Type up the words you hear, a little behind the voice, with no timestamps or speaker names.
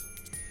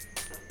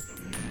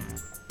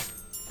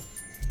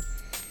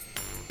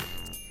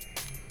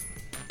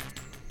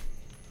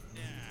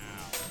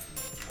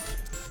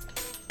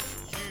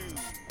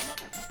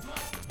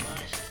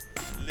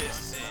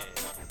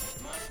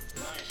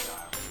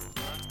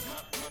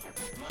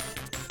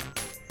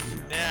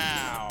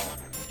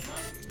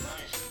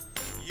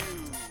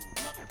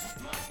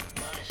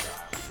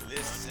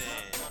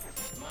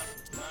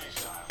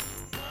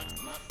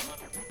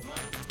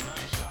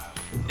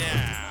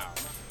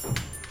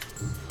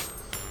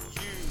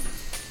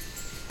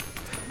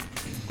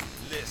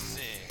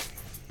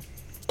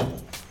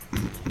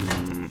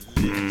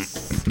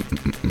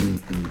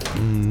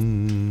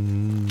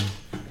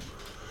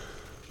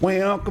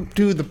Welcome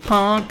to the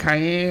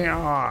podcast.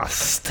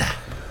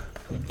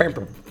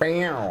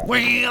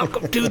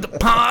 Welcome to the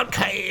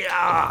podcast.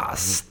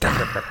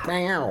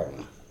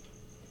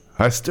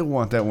 I still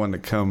want that one to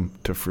come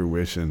to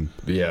fruition.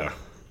 Yeah.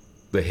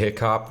 The hip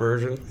hop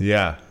version?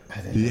 Yeah.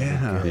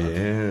 Yeah,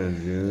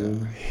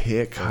 dude.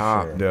 Hip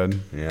hop,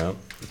 dude. Yep.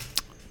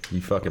 You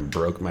fucking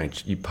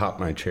you popped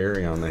my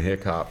cherry on the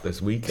hip hop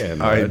this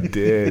weekend. I bud.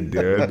 did,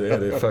 dude.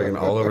 It fucking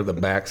all over the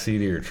back seat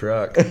of your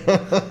truck.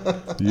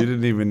 You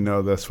didn't even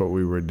know that's what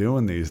we were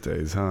doing these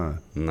days, huh?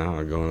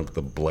 No, going up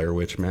the Blair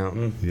Witch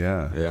Mountain.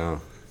 Yeah. Yeah.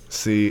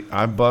 See,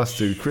 I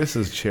busted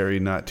Chris's cherry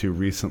not too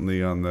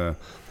recently on the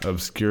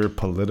obscure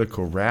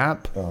political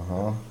rap.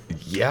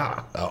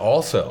 Yeah.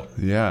 Also,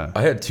 Yeah.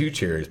 I had 2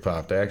 cherries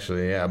popped,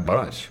 actually. Yeah, a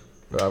bunch.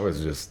 I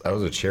was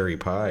a cherry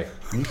pie.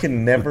 You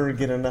can never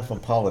get enough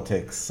of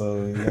politics, so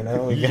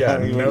we Yeah,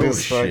 gotta no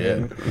just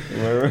shit.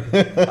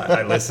 fucking-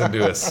 I listened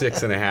to a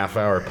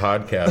 6.5-hour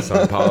podcast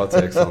on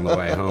politics on the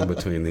way home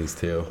between these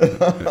two.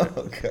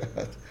 Oh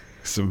god,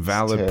 Some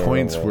valid terrible.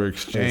 points were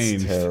It's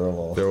exchanged.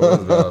 terrible. There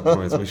was valid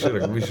points.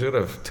 We should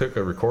have took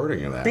a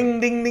recording of that. Ding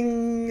ding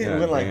ding! Yeah, It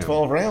went like damn.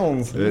 12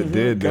 rounds. It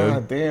did, dude.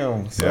 God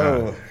damn.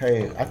 So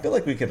hey, I feel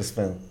like we could have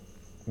spent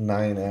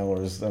 9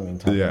 hours. Talking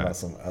Yeah. about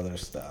some other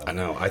stuff. I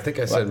know. I think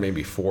I said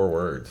maybe 4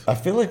 words. I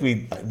feel like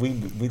we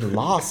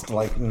lost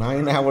like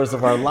 9 hours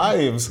of our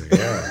lives.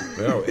 Yeah,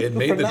 no, it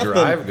made the nothing.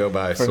 drive go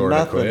by For sort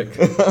of nothing.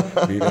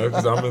 quick.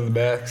 Because I'm in the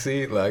back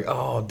seat, like,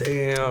 oh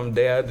damn,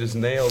 Dad just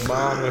nailed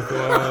Mom with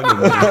one,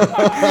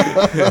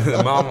 and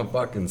the Mom would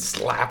fucking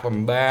slap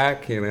him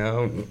back.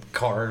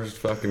 Cars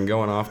fucking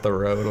going off the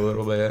road a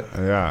little bit.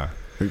 Yeah.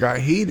 It got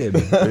heated.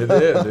 It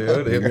did,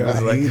 dude. It got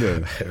was like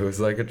heated. it was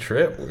like a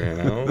trip,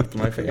 with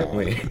my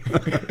family.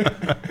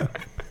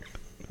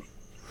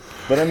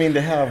 But I mean,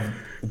 to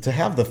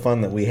have the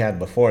fun that we had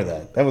before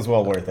that was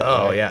well worth it.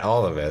 Oh right? yeah,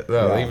 all of it.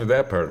 No, Yeah. even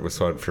that part was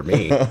fun for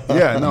me.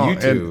 Yeah, no. You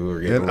two were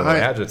getting a little I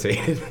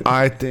agitated.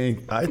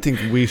 think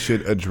we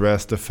should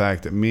address the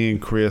fact that me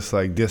and Chris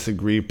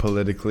disagree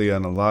politically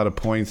on a lot of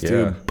points Yeah.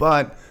 too,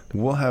 but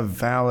we'll have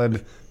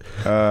valid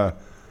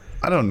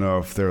I don't know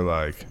if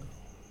they're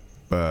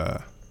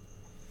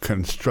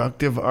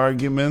constructive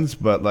arguments,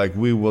 but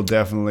we will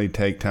definitely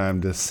take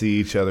time to see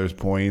each other's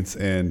points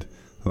and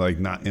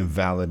not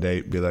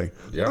invalidate, be like,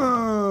 Yeah.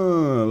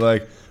 oh,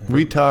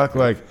 we talk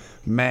like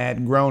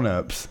mad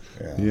grown-ups,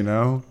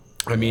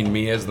 I mean,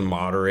 me as the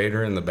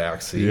moderator in the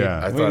back seat, Yeah.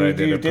 I thought I You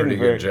did a pretty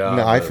good job.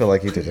 No, I of- feel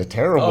like you did a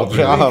terrible Oh,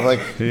 really?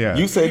 job. Yeah.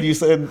 You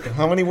said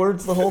how many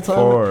words the whole time?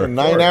 4. In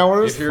 9 Or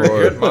hours? If you're a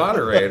good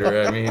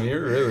moderator, I mean,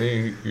 you're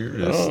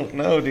just. Oh,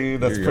 no,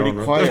 dude, that's You're pretty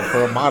going- quiet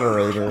for a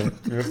moderator.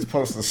 You're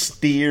supposed to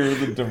steer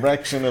the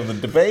direction of the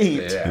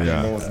debate. Yeah.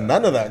 Yeah. There was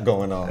none of that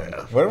going on.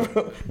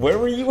 Where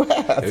were you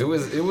at? It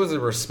was a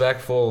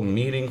respectful,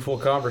 meaningful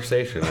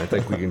conversation. I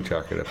think we can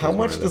chalk it up. How as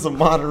one much of does the a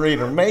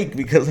moderator make?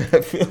 Because I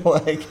feel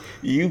like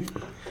you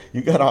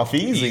got off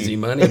easy. easy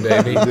money,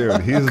 baby? Dude,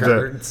 he's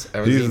Curds. I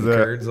was the eating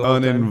curds all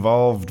the time.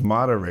 uninvolved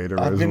moderator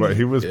I've is been- what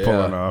he was Yeah.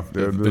 pulling off,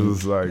 dude. This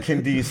is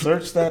Do you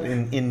search that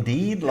in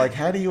Indeed?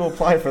 How do you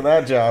apply for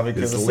that job?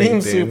 Because It's it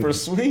seems LinkedIn. super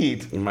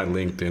sweet. My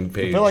LinkedIn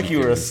page. I feel like you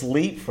were can-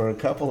 asleep for a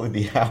couple of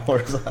the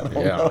hours. I don't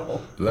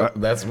know.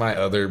 That's my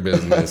other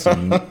business.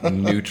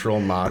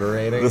 Neutral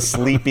moderating. The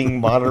sleeping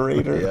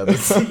moderator. Yeah,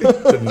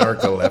 the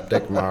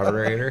narcoleptic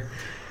moderator.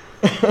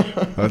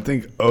 I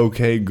think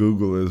OK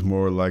Google is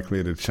more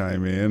likely to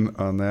chime in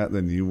on that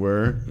than you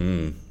were.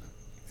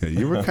 Yeah,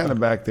 you were kind of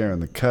back there in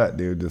the cut,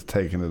 dude, just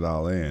taking it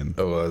all in.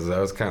 I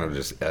was kind of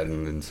just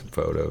editing some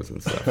photos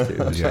and stuff too,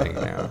 just hanging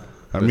out.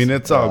 I mean,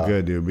 it's all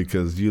good, dude,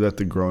 because you let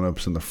the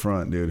grown-ups in the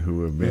front, dude,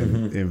 who have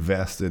been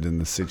invested in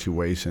the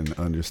situation,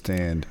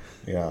 understand,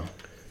 Yeah.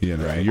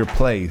 your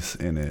place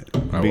in it.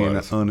 I Being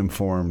was. an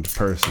uninformed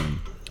person,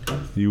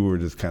 you were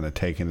just kind of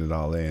taking it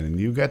all in, and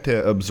you got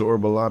to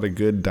absorb a lot of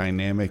good,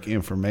 dynamic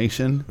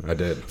information I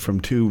did.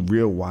 from 2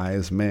 real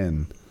wise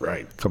men,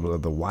 Right. a couple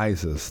of the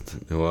wisest.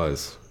 It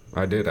was.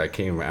 I did. I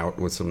came out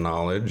with some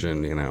knowledge,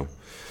 and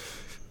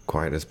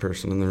quietest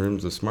person in the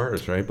room's the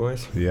smartest, right,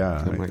 boys? Yeah,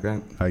 Something like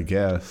that. I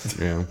guess.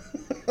 Yeah.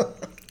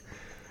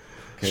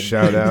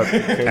 Shout out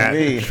at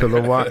be.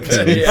 Trilla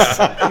Watkins.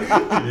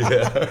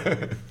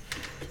 Yeah.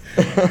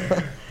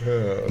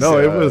 No,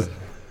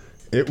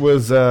 it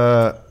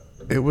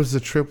was the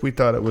trip we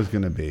thought it was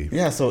going to be.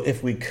 Yeah, so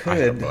if we had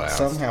a could blast.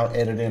 somehow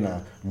edit in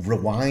a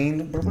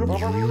rewind.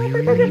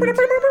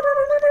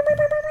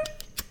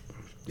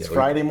 It's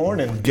Friday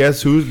morning.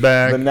 Guess who's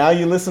back? The Now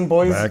You Listen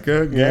Boys. Back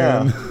again.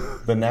 Yeah.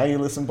 The Now You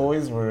Listen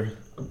Boys, we're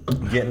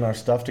getting our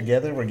stuff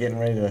together. We're getting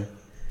ready to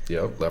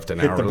Yep. Left an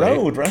hit hour the late.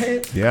 road,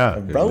 right? Yeah. A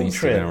At road least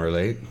trip. an hour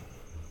late.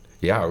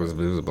 Yeah, it was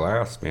a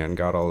blast, man.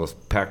 Got all this,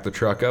 packed the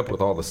truck up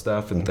with all the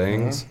stuff and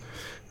things,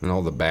 and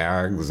all the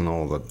bags and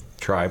all the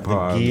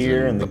tripods,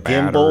 Gear and the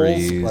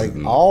batteries, gimbals.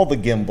 and All the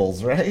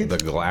gimbals, right? the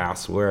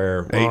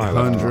glassware. Oh, I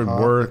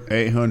love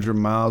 800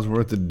 miles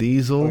worth of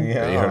diesel.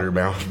 Yeah. 800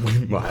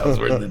 miles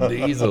worth of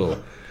diesel.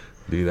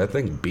 Dude, that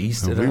thing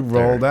beasted We up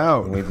rolled there.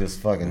 out. We just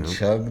fucking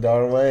chugged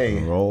our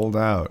way. Rolled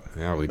out.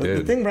 Yeah, we The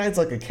did. thing rides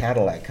like a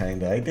Cadillac,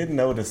 kind of. I did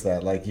notice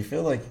that. Like, you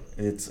feel like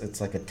it's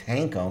like a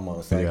tank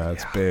almost. Like, Yeah,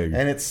 it's big.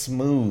 and it's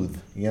smooth,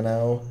 you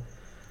know?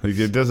 Like,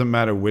 it doesn't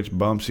matter which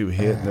bumps you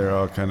hit, they're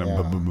all kind of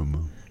Yeah. boom, boom, boom,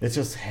 boom. It's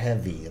just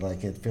heavy.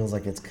 Like, it feels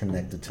like it's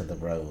connected to the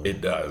road.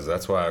 It does.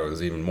 That's why I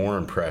was even more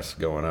impressed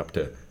going up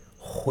to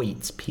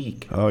Hoyt's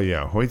Peak. Oh,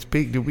 yeah. Hoyt's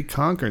Peak, dude, we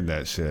conquered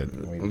that shit.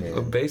 We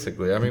did.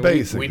 Basically, I mean,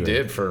 Basically. we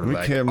did for We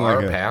like came our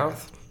like a-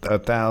 path.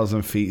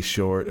 1,000 feet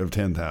short of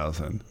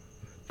 10,000.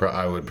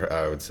 I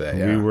would say,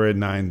 yeah. We were at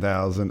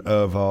 9,000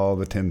 of all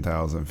the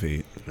 10,000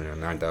 feet. Yeah,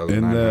 In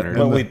 9,900.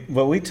 the-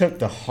 But we took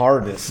the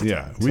hardest.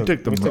 Yeah, we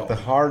took the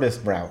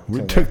hardest route. We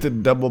to took that. the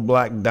double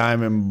black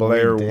diamond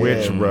Blair We did.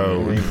 Witch We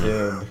Road.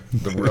 did.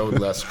 The road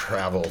less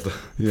traveled,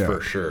 Yeah. for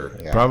sure.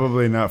 Yeah.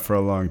 Probably not for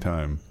a long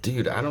time.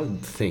 Dude, I don't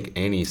think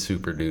any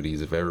Super Duties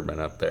have ever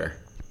been up there.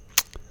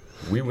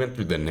 We went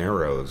through the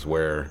Narrows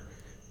where,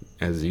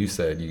 as you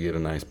said, you get a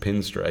nice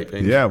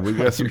pinstriping. Yeah, we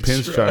got some Your truck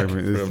pinstriping.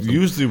 from It's some-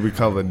 usually we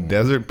call it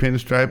desert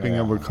pinstriping. I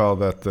Yeah. would call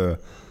that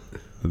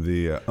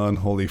the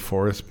unholy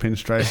forest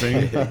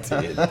pinstriping. It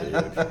did,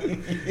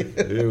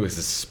 dude. It was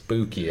a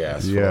spooky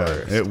ass Yeah,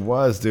 forest. it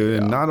was, dude.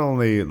 And not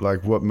only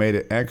like what made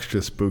it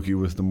extra spooky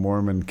was the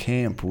Mormon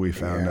camp we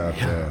found out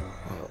there.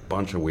 A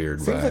bunch of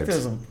weird Seems like vibes.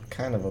 there's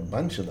kind of a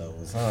bunch of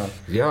those, huh?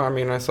 Yeah, I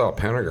mean, I saw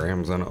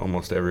pentagrams on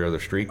almost every other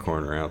street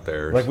corner out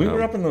there. Like we so-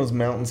 were up in those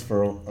mountains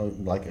for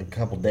like a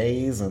couple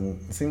days, and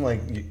it seemed like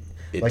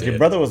It your did.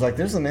 brother was like,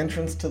 "There's an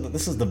entrance to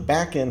this is the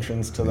back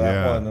entrance to that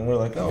Yeah. one," and we're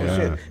like, "Oh Yeah.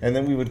 shit!" And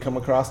then we would come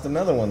across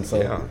another one. So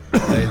Yeah,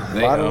 a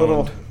lot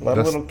of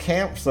That's- little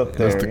camps up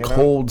there. That's the you know?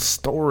 cold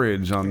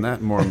storage on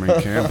that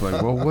Mormon camp.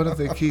 Like, well, what are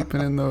they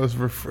keeping in those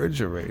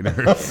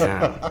refrigerators?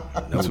 Yeah,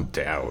 no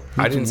doubt.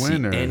 I didn't see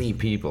winner. any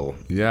people.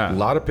 Yeah. A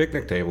lot of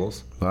picnic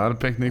tables A lot of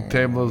picnic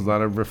tables, a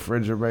lot of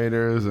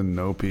refrigerators, and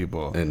no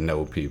people. and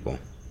no people.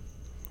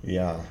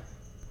 Yeah.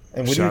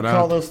 And what do you Shout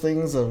call out. those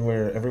things of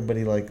where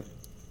everybody like?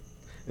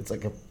 It's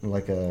like a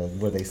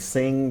where they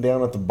sing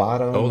down at the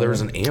bottom. Oh, there's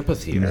an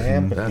amphitheater. That's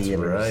Amphitheaters,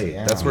 right.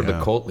 yeah. That's where Yeah.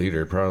 the cult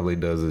leader probably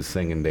does his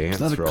sing and dance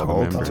It's not a for all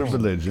cult, the it's a members.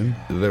 religion.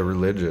 The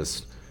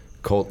religious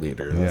cult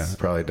leader Yeah.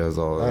 probably does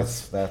all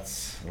this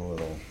That's a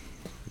little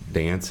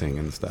dancing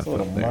and stuff a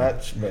little up there.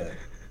 much, but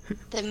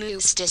The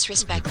moose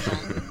disrespectful.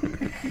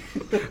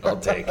 I'll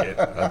take it.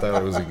 I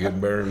thought it was a good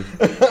burn.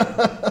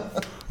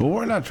 Well,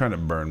 we're not trying to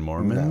burn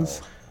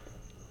Mormons.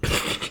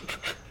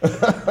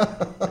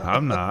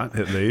 I'm not,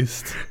 at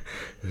least.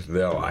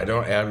 No, I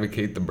don't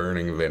advocate the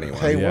burning of anyone.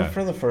 hey, Yeah. we're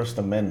for the First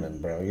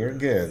Amendment, bro. You're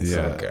good. Yeah.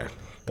 So Okay. if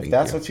Thank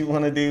that's you. what you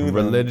want to do, then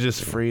Religious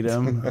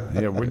freedom.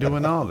 Yeah, we're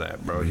doing all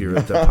that, bro, here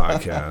at the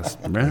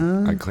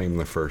podcast. I claim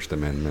the First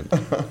Amendment.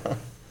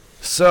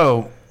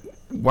 So,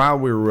 while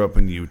we were up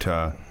in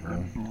Utah,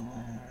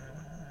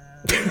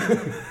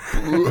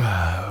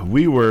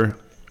 we were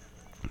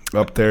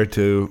up there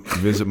to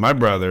visit my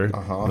brother,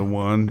 the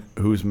one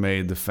who's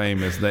made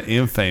the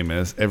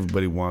infamous,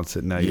 everybody wants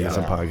it now, you got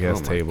a podcast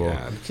Oh my table.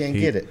 God. you can't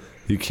get it.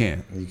 You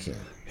can't. You can't.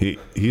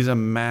 He's a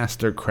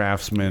master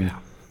craftsman,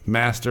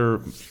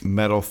 master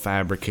metal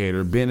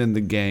fabricator. Been in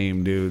the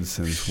game, dude,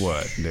 since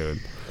what, dude?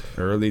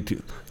 Early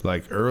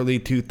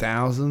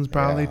 2000s,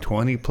 probably Yeah.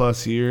 20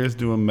 plus years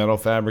doing metal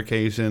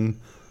fabrication.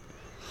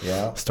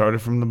 Yeah.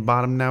 Started from the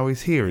bottom. Now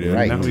he's here, dude.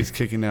 Right. Now he's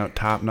kicking out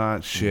top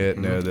notch shit.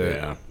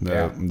 Yeah.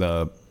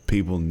 The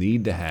people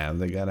need to have.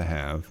 They gotta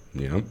have.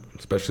 Yeah,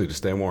 especially to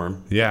stay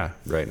warm. Yeah.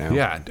 Right now.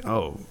 Yeah.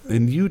 Oh,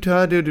 in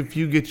Utah, dude, if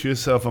you get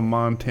yourself a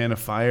Montana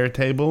fire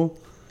table,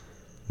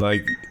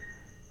 like,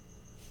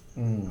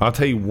 I'll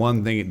tell you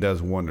one thing it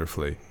does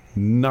wonderfully.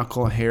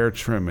 Knuckle hair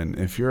trimming.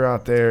 If you're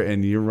out there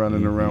and you're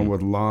running around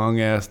with long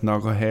ass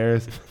knuckle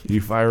hairs,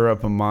 you fire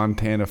up a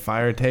Montana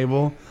fire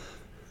table,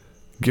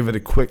 give it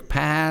a quick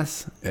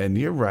pass, and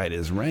you're right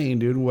as rain,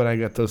 dude. What I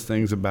got those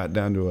things about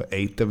down to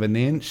 1/8 of an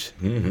inch.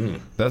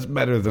 That's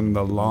better than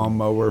the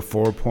lawnmower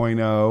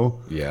 4.0.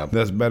 Yeah.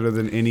 That's better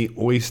than any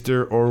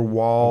oyster or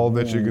wall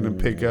that you're gonna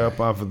pick up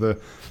off of the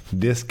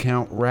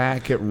discount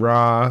rack at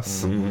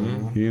Ross.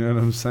 You know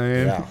what I'm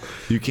saying? Yeah.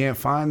 You can't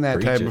find that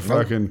Preach type it. of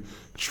fucking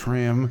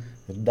trim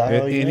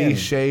Dial at you any in.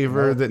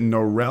 shaver that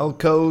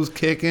Norelco's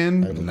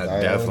kicking. Not,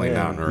 Dial definitely in.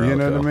 not Norelco. You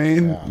know what I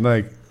mean? Yeah.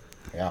 Like,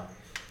 Yeah.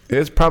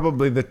 it's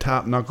probably the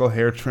top knuckle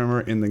hair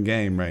trimmer in the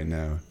game right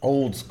now.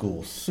 Old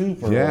school.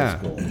 Super Yeah.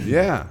 old school.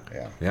 Yeah.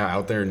 Yeah. Yeah,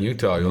 out there in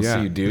Utah, you'll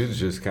Yeah. see dudes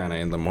just kind of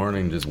in the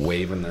morning just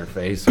waving their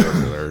face over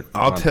their.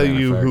 I'll tell Montana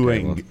you fire who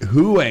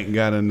table. ain't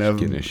got enough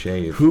Getting a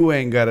shave. who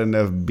ain't got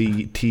enough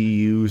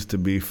BTUs to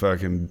be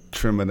fucking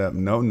trimming up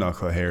no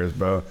knuckle hairs,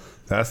 bro.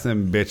 That's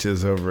them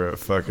bitches over at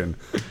fucking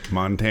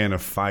Montana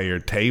Fire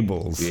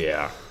Tables.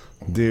 Yeah.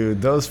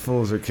 Dude, those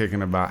fools are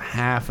kicking about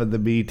half of the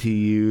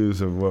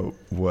BTUs of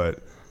what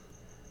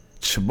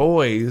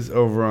Chaboys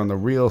over on the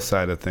real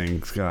side of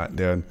things got,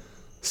 dude.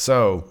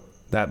 So,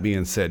 that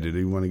being said, dude,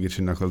 you want to get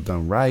your knuckles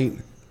done right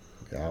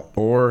Yeah.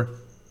 or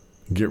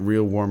get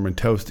real warm and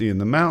toasty in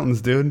the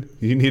mountains, dude,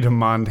 you need a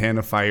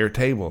Montana Fire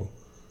Table.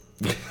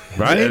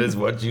 Right? That is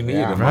what you need,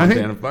 Yeah. a Right?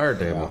 Montana fire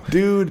table.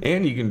 Dude.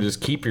 And you can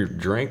just keep your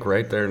drink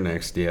right there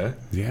next to you.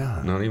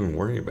 Yeah. Not even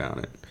worry about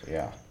it.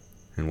 Yeah.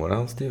 And what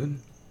else, dude?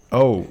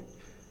 Oh,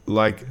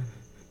 like,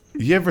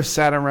 you ever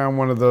sat around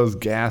one of those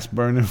gas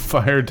burning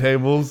fire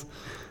tables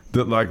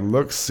that like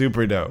looks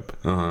super dope?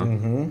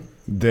 Uh-huh.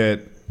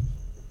 That,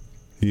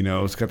 you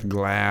know, it's got the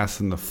glass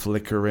and the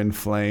flickering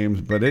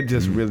flames, but it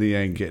just really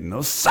ain't getting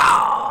no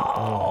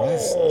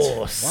sauce.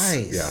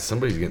 Twice. Yeah,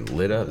 somebody's getting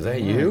lit up. Is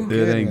that you?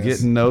 It ain't Goodness.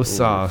 getting no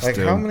sauce, Like,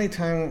 dude. how many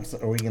times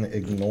are we going to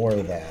ignore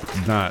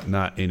that?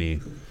 Not any.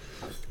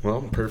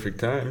 Well, perfect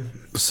time.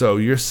 So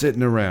you're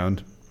sitting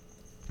around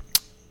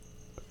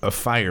a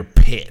fire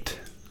pit,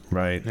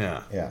 right?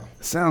 Yeah. Yeah.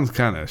 Sounds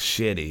kind of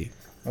shitty.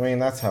 I mean,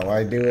 that's how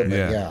I do it, but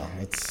Yeah. yeah,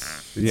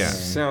 it's Yeah.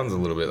 Sounds a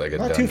little bit like a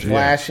not too dungeon.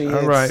 flashy.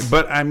 All right,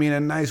 but I mean, a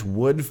nice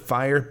wood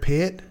fire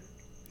pit,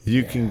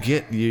 you can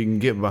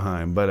get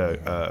behind, but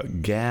a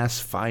gas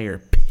fire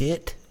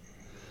pit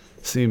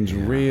seems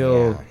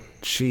real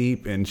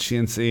cheap and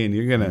chintzy, and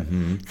you're gonna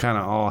kind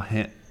of all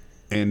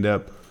end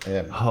up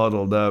Yeah.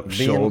 huddled up,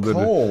 Being shouldered.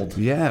 cold.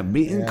 Yeah,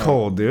 being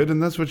cold, dude,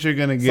 and that's what you're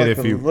gonna It's get like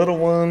if the you. little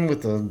one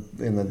with the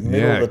in the middle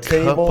Yeah, of the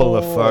table. couple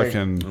of like-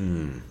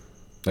 fucking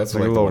That's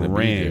like like a the little one at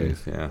ring,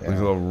 BJ's. Yeah. like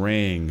a little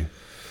ring.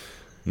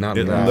 Not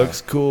It enough.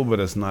 looks cool, but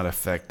it's not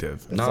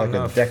effective. it's not like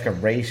enough. a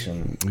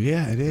decoration.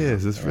 Yeah, it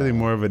is. It's really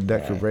more of a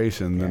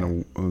decoration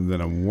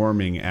than a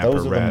warming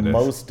apparatus. Those are the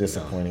most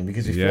disappointing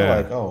because you feel Yeah.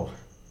 like, oh,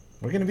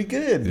 we're gonna be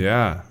good,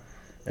 Yeah.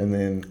 and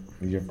then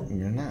you're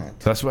not.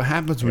 That's what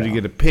happens when you Yeah.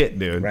 get a pit,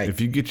 dude. Right.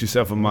 If you get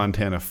yourself a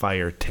Montana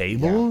fire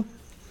table,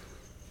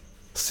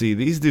 see,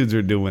 these dudes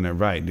are doing it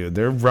right, dude.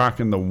 They're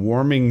rocking the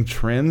warming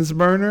trends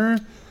burner.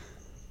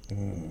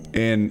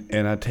 And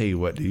I tell you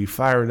what, dude, you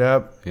fire it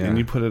up Yeah. and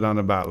you put it on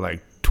about like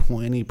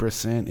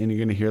 20%, and you're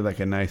gonna hear like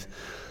a nice.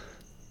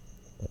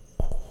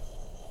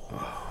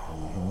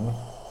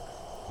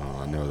 Oh,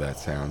 I know that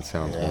sound.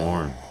 Sounds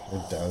warm.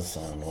 It does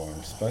sound warm,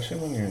 especially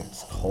when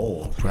it's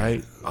cold.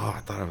 Right? Oh, I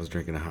thought I was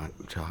drinking a hot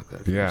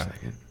chocolate for Yeah. a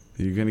second.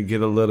 You're gonna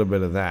get a little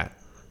bit of that.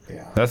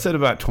 Yeah. That's at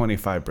about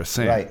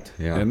 25%. Right.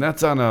 Yeah. And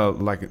that's on a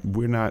like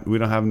we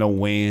don't have no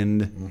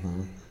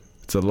wind.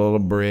 It's a little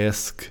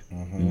brisk.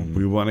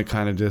 We want to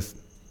kind of just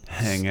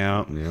hang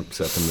out. Yep.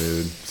 Set the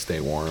mood. Stay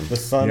warm. The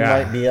sun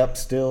Yeah. might be up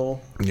still.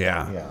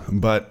 Yeah. Yeah.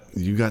 But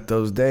you got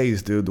those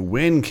days, dude. The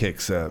wind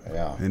kicks up.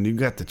 Yeah. And you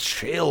got the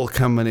chill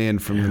coming in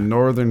from the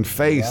northern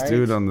face, Right.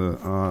 dude, on the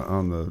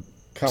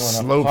Coming up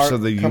slopes Park-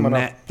 of the coming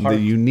up Park-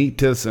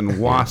 Unitas and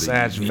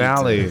Wasatch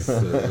Valley. That's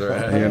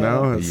right. You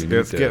know, The it's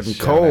Unitas, getting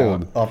shout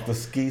cold. out. Off the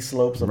ski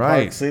slopes of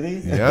Right. Park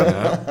City.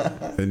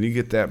 Yep. And you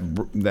get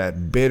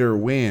that bitter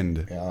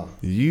wind. Yeah.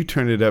 You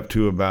turn it up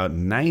to about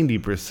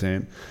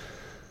 90%.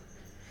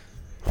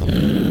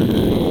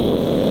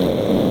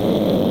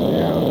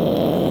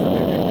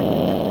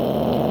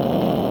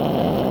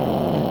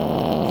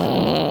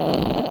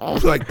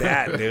 Like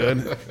that,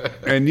 dude.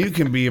 And you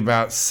can be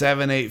about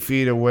 7-8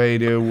 feet away,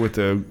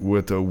 dude,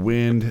 with a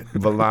wind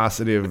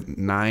velocity of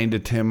 9 to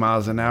 10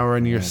 miles an hour,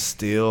 and you're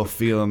still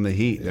feeling the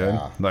heat, dude.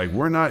 Yeah. Like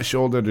we're not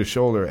shoulder to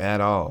shoulder at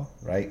all.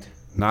 Right.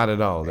 Not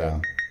at all,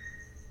 dude.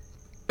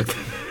 Yeah.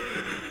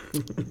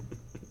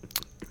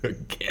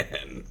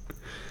 Again.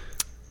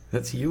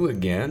 That's you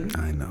again?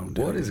 I know,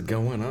 dude. What is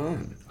going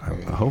on?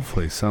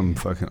 Hopefully something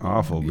fucking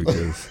awful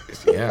because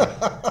Yeah.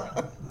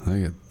 I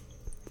get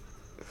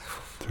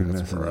turn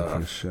this into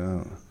rough. a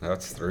show.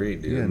 That's 3,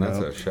 dude. Yeah, and that's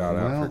no. a shout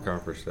out Well- for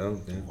Comfort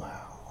Stone. Dude.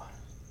 Wow.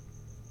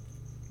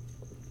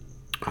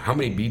 How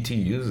many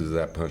BTUs is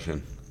that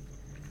pushing?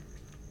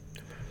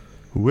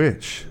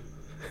 Which?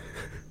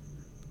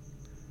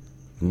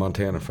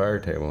 Montana fire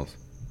tables.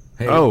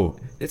 Hey, Oh.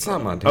 it's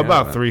not Montana.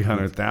 About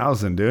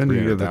 300,000, dude. You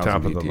get the 300,000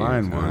 top of the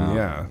line BTUs. one. Wow.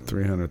 Yeah,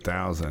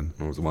 300,000.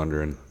 I was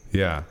wondering.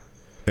 Yeah.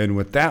 And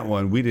with that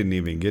one, we didn't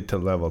even get to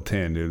level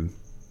 10, dude.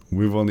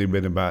 We've only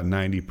been about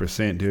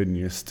 90%, dude, and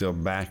you're still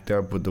backed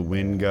up with the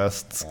wind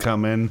gusts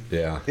coming.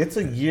 Yeah. It's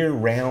a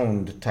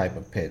year-round type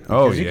of pit.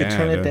 Oh, Because you can yeah,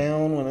 turn it dude.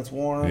 down when it's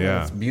warm Yeah.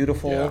 and it's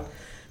beautiful. Yeah.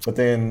 But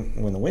then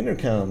when the winter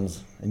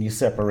comes and you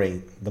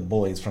separate the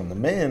boys from the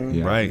men,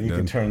 Yeah. Right, you can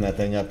dude. turn that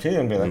thing up too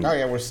and be like, oh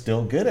yeah, we're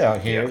still good out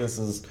here. Yeah. This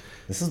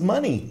is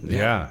money.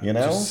 Yeah. You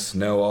know? Just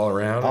snow all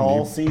around.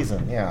 All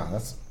season. Yeah,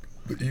 that's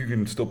and you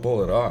can still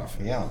pull it off.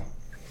 yeah.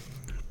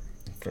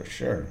 For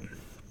sure.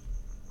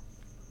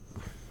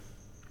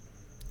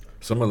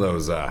 Some of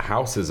those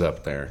houses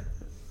up there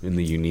in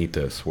the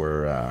Unitas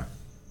were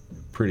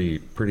pretty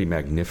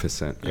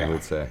magnificent, I Yeah.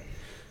 would say.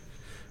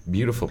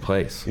 Beautiful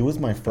place. It was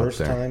my first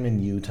there. time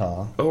in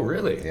Utah. Oh,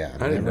 really? Yeah,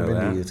 I didn't never know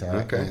been that. to Utah,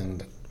 Okay.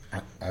 and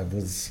I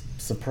was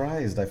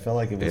surprised. I felt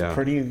like it was Yeah.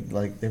 pretty,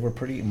 like they were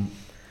pretty.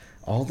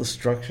 All the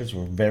structures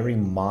were very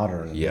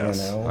modern. Yes,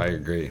 you know? I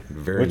agree.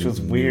 Very Which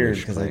was weird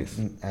newish because place.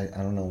 I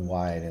don't know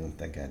why I didn't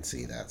think I'd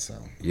see that. So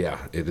Yeah,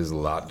 it is a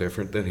lot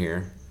different than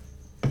here.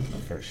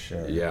 for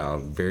sure. Yeah,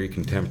 very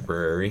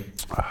contemporary.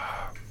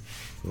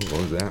 What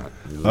was that?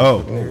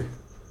 Oh,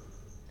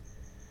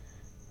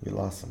 We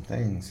lost some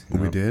things.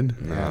 we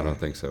did? No, I don't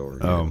think so. We're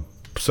good. Oh,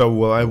 So,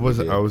 well, I was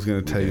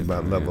going to tell you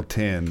about level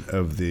 10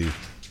 of the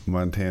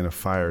Montana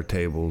Fire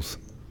Tables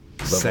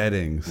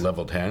settings.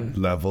 Level 10?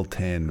 Level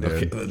 10, dude.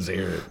 Okay, let's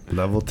hear it.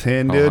 Level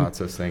 10, How dude. hot's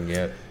this thing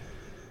yet?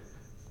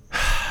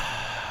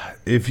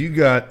 If you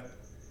got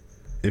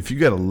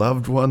a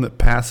loved one that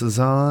passes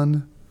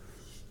on,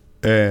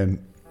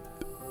 and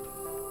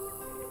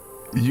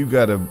you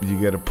gotta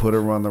put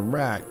her on the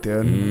rack,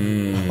 dude.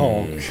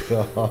 Oh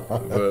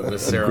god. The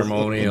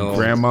ceremonial.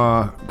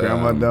 Grandma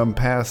done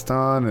passed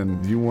on,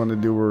 and you want to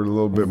do her a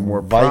little bit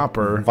more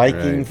proper.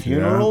 Viking Right.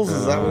 funerals? Yeah.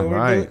 Is that what we're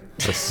Right. doing?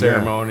 The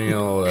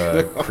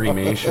ceremonial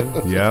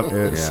cremation.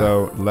 Yep.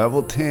 So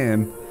level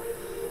 10.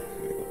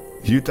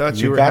 You thought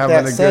you, You were got having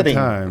that a setting. good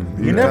time.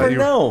 You never thought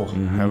know.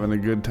 were Having a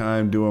good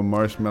time doing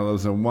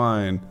marshmallows and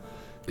wine.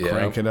 Yeah.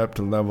 Crank it up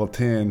to level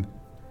 10.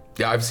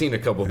 Yeah, I've seen a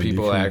couple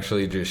people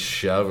actually just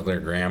shove their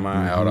grandma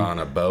out on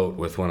a boat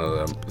with one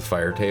of the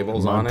fire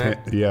tables on it.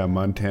 Yeah,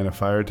 Montana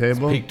Fire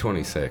Table. Peak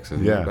 26,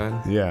 isn't it, Yeah,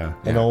 Ben? yeah.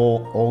 An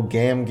old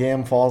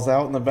Gam falls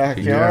out in the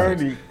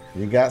backyard.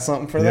 You got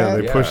something for Yeah,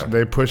 that?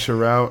 they push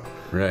her out.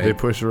 Right. They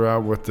push her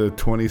out with the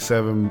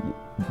 27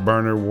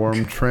 burner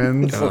warm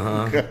trends.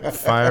 Uh-huh.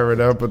 Fire it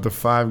up with the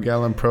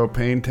 5-gallon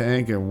propane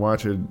tank and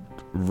watch it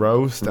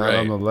roast out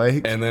on the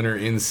lake. And then her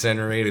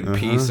incinerated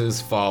pieces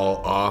fall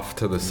off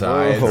to the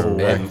sides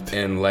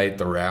and light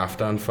the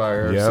raft on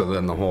fire. Yep. So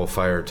then the whole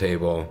fire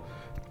table,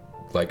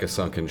 like a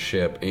sunken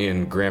ship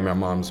in Grandma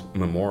Mom's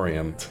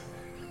memoriam,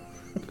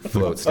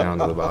 floats down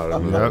to the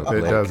bottom Yep, of the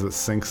it lake. does. It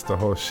sinks the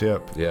whole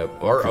ship. Yep.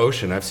 Or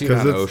ocean. I've seen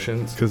on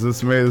oceans. Because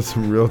it's made of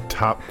some real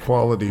top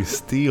quality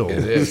steel. It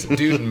is.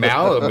 Dude,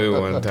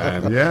 Malibu one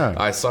time. Yeah.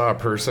 I saw a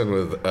person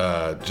with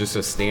just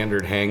a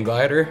standard hang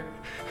glider.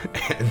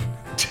 And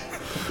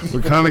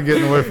We're kind of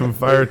getting away from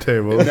fire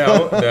tables.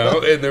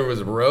 no, and there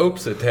was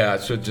ropes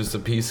attached with just a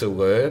piece of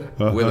wood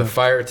with a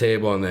fire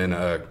table, and then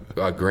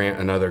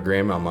another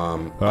grandma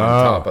mom on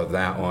top of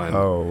that one.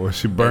 Oh, was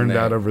she burned And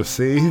out they-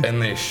 overseas?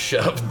 And they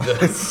shoved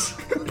this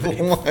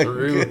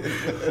through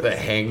the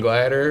hang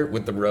glider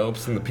with the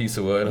ropes and the piece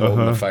of wood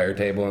holding the fire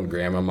table and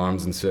grandma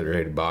mom's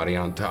incinerated body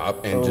on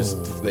top, and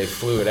just they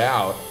flew it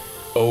out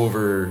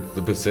over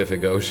the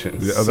Pacific Ocean.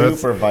 Yeah, that's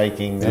Super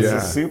Viking. That's Yeah.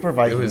 a super It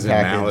Viking was in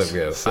package.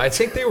 Malibu. I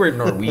think they were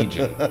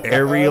Norwegian.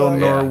 aerial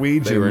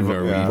Norwegian they were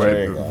Norwegian.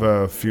 There you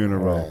go.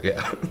 funeral.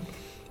 Yeah.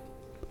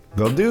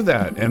 They'll do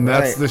that, and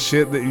that's Right. the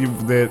shit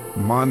that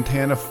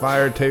Montana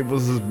Fire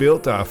Tables is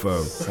built off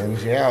of.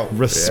 Sends you out.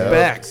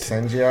 Respect,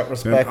 Sends you out and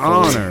respectfully.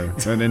 honor,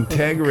 and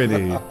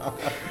integrity,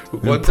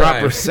 One and proper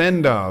time,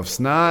 send-offs.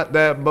 Not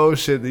that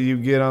bullshit that you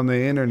get on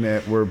the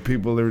internet where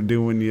people are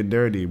doing you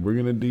dirty. We're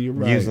gonna do you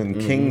right. Using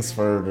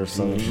Kingsford or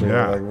some shit.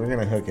 Yeah. Like, we're going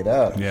to hook it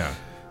up. Yeah.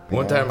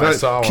 one time I But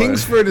saw one.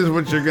 Kingsford is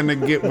what you're gonna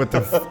get with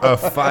a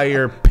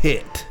fire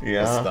pit.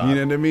 Yeah. You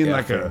know what I mean? Yeah,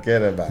 like a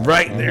Forget about it.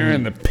 right there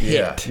in the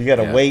pit. You got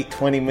to Yeah. wait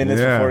 20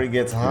 minutes Yeah. before it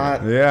gets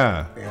hot.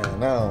 Yeah. Yeah,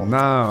 no. No,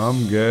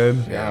 I'm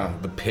good. Yeah,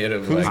 the pit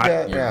of Who's like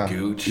got- your yeah.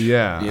 gooch.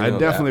 Yeah, You I know,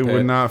 definitely that would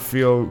pit. not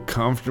feel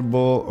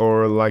comfortable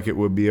or like it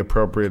would be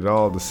appropriate at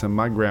all to send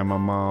my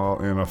grandmama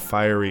in a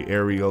fiery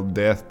aerial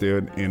death,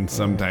 dude, in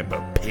some type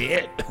of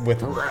pit.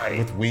 With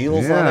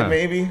wheels on it,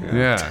 maybe?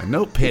 Yeah,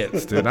 no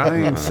pits, dude. I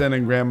ain't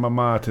sending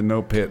grandmama to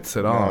no pits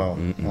at all.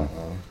 No.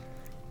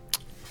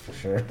 For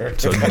sure.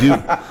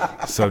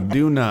 So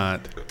do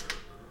not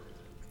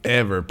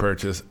ever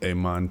purchase a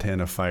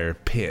Montana Fire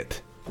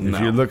pit. If No.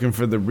 you're looking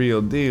for the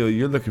real deal,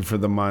 you're looking for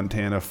the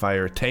Montana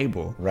Fire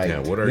Table. Right. Yeah,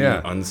 what are Yeah.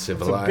 you,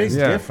 uncivilized? Big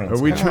Yeah. difference.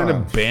 Are we Come trying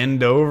on. to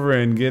bend over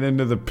and get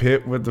into the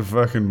pit with the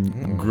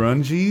fucking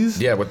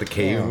grungies? Yeah, with the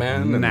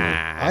caveman. and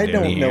Nah. I the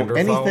don't know Neanderthals.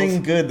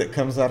 anything good that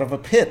comes out of a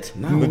pit.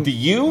 Do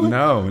you?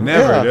 No,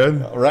 never, Yeah,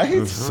 dude. right?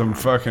 With some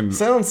fucking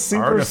Sounds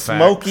super artifacts.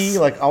 smoky,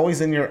 like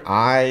always in your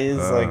eyes,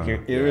 like you're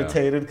yeah.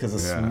 irritated because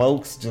the Yeah.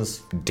 smoke's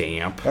just.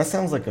 Damp. That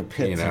sounds like a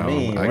pit You to know,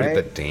 me, I right?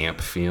 get the damp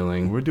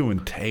feeling. We're doing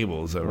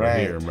tables over Right.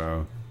 here,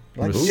 bro.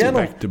 like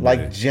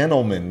like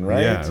gentlemen,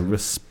 right? Yeah,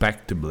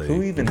 respectably.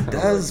 Who even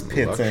does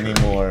pits luxury.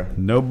 anymore,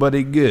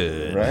 Nobody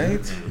good.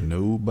 right?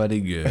 Nobody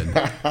good.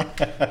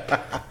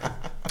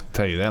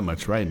 Tell you that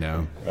much right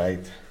now. Right.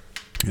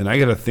 And I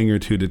got a thing or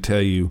two to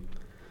tell you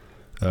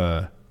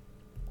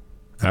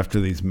after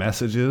these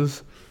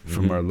messages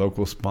from our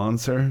local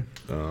sponsor.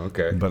 Oh,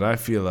 okay. But I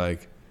feel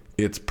like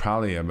it's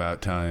probably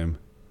about time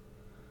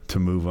to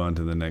move on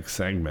to the next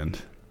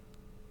segment.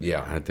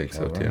 Yeah, I think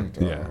so too.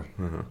 Yeah.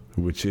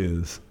 Which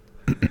is.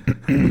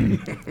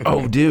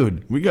 Oh,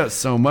 dude. We got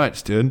so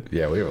much, dude.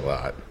 Yeah, we have a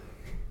lot.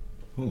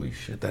 Holy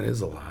shit, that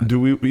is a lot. Do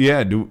we.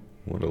 Yeah,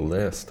 What a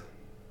list.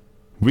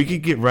 we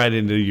could get right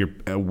into your.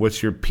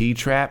 What's your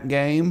P-trap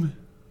game?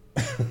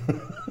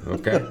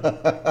 Okay.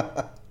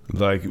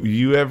 Like,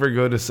 you ever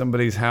go to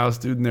somebody's house,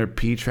 dude, and their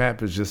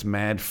P-trap is just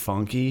mad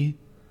funky?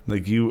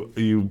 Like,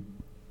 you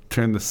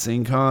turn the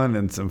sink on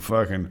and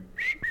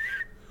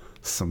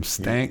some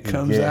stank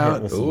comes Get hit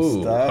out? with some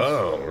Ooh. stuff.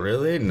 Oh,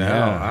 really? No,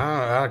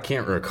 Yeah. I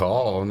can't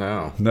recall.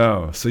 No.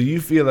 No. So you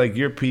feel like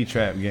your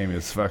P-trap game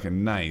is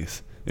fucking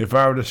nice. If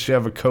I were to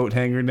shove a coat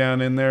hanger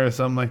down in there or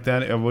something like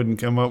that, I wouldn't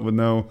come up with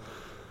no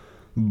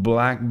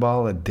black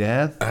ball of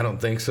death. I don't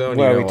think so. And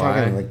What you are we know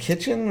talking? why? In the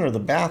kitchen or the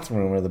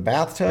bathroom or the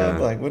bathtub?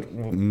 Yeah. Like what?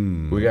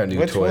 We got new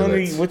Which one are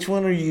toilets. you? Which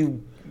one are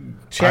you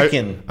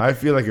checking? I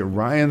feel like at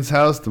Ryan's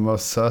house, the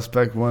most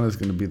suspect one is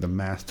going to be the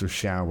master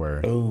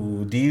shower.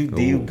 Oh, do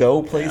you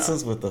go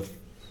places with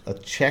a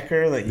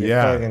checker that you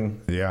Yeah,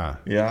 fucking yeah,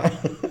 yeah?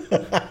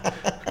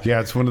 yeah.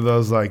 It's one of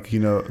those like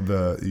you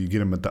get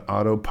them at the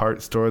auto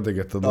part store. They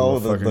get the little Oh,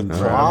 the fucking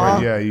claw?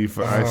 grabber. Yeah,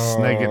 I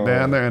snake it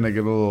down there and I get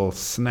a little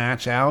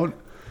snatch out,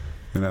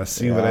 and I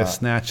see what I Yeah.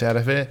 snatch out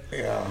of it.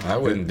 Yeah. I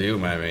wouldn't do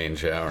my main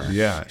shower.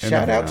 Yeah, and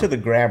Shout out to the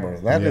grabber.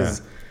 That is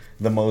Yeah.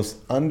 the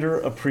most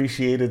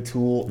underappreciated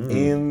tool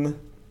in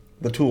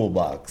the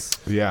toolbox.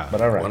 Yeah.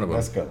 But all right, One of 'em.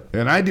 let's go.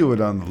 And I do it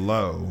on the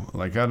low.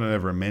 Like I don't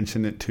ever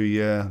mention it to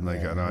you. Like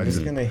I just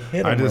just gonna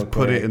hit I 'em just real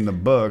put it quick. in the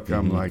book.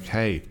 I'm like,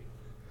 hey,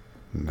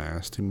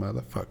 nasty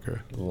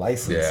motherfucker.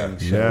 Licensing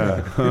shit.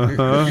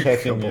 Yeah.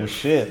 Checking your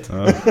shit.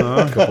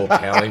 A couple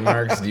tally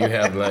marks. Do you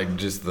have like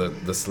just the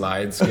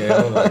slide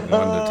scale, like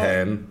 1 to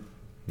 10?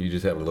 You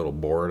just have a little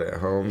board at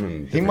home,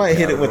 and He might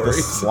hit it with the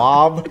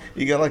swab.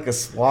 You got like a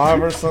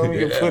swab or something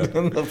you Yeah. put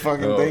in the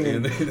fucking Oh, thing in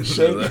and the-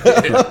 shake.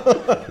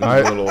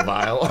 a little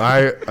vial.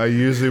 I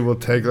usually will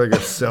take like a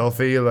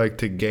selfie like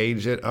to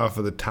gauge it off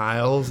of the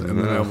tiles, and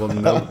then I will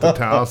note the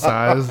tile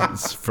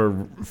size for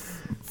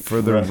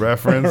the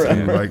reference,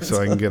 and like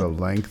so I can get a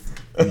length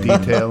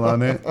detail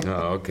on it.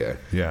 Oh, okay.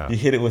 Yeah. You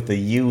hit it with the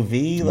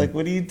UV. Like,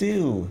 what do you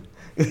do?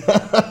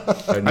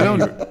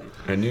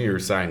 I knew you were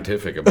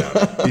scientific about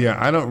it. Yeah,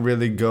 I don't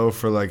really go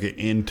for like an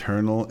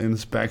internal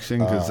inspection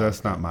because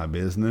that's not my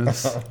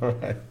business.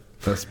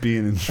 That's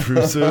being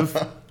intrusive.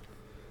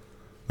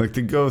 Like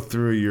to go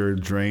through your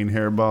drain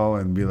hairball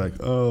and be like,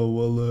 oh,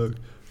 well, look,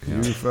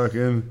 you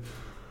fucking,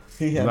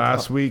 He had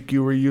last week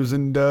you were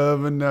using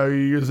Dove and now you're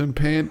using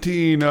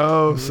Pantene.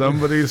 Oh,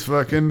 somebody's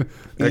fucking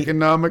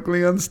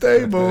economically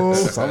unstable.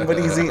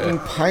 somebody's eating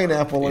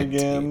pineapple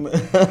again.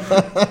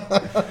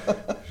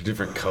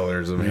 Different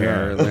colors of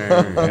hair in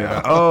there.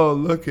 Yeah. Oh,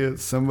 look it.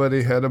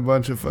 Somebody had a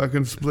bunch of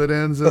fucking split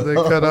ends that they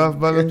cut off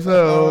by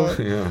themselves.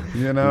 Yeah.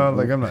 You know,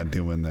 like I'm not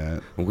doing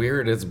that.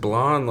 Weird, it's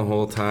blonde the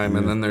whole time,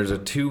 and then there's a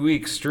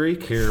 2-week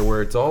streak here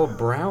where it's all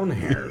brown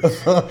hairs,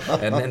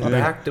 and then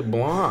back to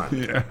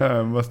blonde.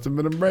 Yeah, must have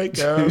been a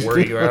breakup. Were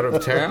you out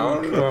of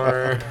town,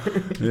 or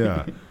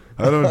Yeah.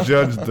 I don't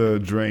judge the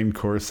drain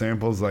core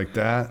samples like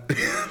that.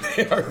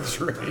 they are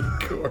drain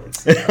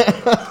cores?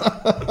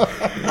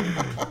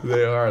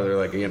 They are. They're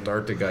like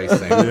Antarctic ice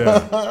samples.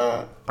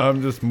 Yeah.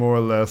 I'm just more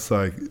or less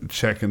like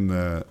checking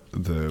the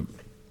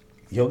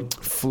You'll,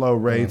 flow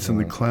rates and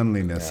the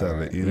cleanliness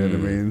of it. You know what I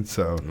mean?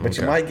 So, but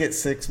you might get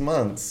 6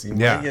 months. You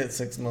Yeah. might get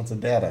 6 months of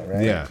data,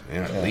 right? yeah.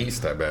 Yeah, at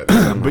least I bet.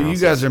 But you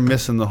guys are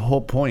missing the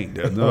whole point,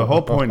 dude. The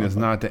whole point is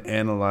not to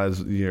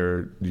analyze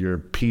your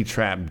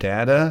P-trap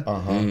data.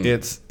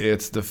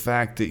 It's the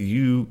fact that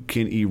you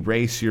can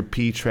erase your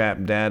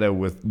P-trap data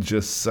with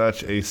just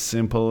such a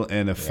simple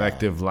and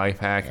effective life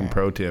hack and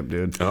pro tip,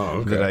 dude. Oh,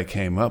 okay. That I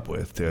came up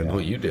with, dude. Oh,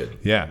 you did.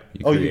 Yeah.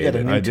 Oh, you got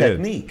a created- new I did.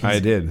 technique. I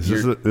did.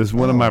 This is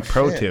one of my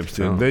pro shit. tips,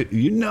 dude. Oh.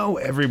 You know,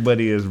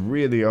 everybody is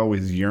really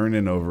always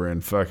yearning over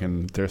and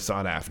fucking they're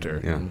sought after.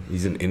 Yeah,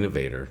 he's an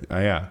innovator.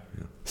 Yeah.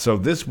 So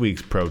this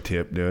week's pro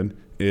tip, dude,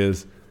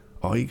 is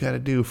all you got to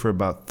do for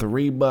about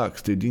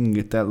 $3, dude. You can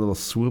get that little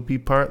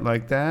swoopy part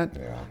like that,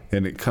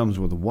 and it comes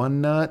with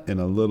one nut and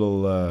a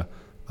little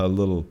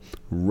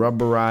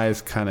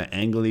rubberized kind of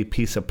angly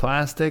piece of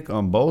plastic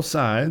on both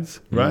sides,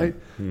 right?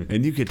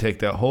 And you can take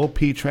that whole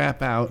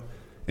P-trap out,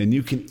 and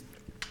you can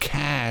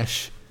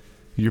cache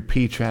your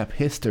P-trap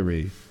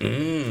history.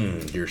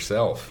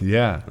 Yourself.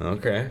 Yeah.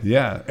 Okay.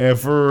 Yeah, and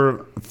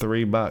for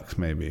 $3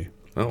 maybe.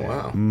 Oh,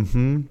 wow.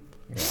 Mm-hmm.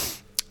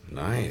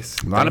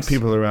 Nice. A lot of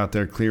people are out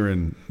there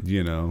clearing,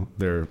 you know,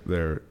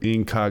 their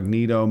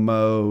incognito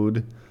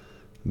mode,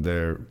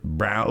 their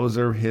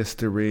browser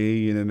history,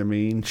 you know what I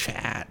mean,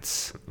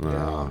 chats,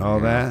 all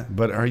that.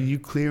 But are you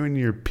clearing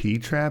your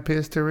P-trap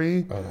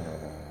history?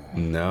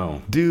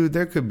 No. Dude,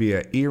 there could be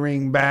an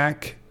earring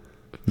back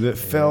that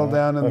fell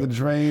down in the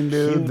drain,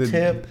 dude.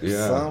 Q-tip,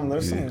 Yeah.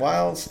 there's some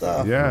wild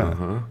stuff.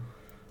 Yeah.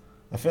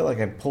 I feel like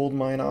I pulled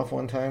mine off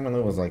one time and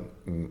it was like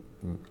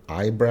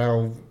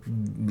eyebrow,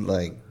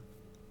 like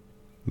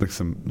Like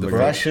some like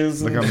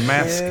brushes, like and a shit.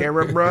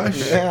 mascara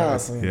brush. Yeah,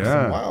 some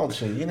Yeah. wild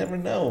shit. You never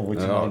know what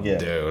you're Oh, gonna get.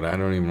 dude, I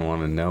don't even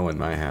want to know in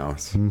my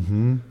house.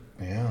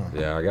 Yeah.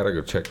 Yeah, I gotta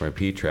go check my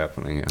P-trap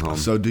when I get home.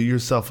 So do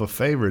yourself a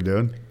favor,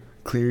 dude.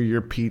 Clear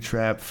your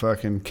P-trap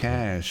fucking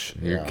cache.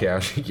 your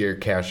cache fucking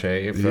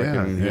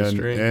Yeah,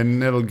 history.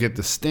 and it'll get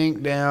the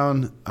stink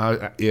down,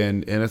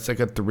 and it's like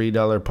a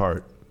 $3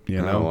 part. You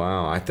Oh know,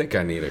 wow! I think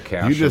I need a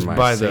cache. you just in my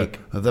buy sink.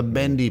 the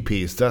bendy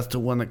piece. That's the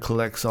one that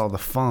collects all the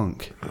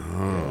funk.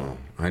 Oh,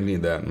 I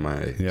need that in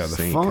my Yeah, the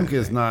sink, funk I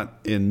is think. not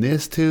in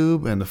this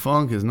tube, and the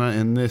funk is not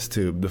in this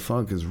tube. The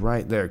funk is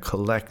right there,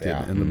 collected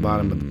in the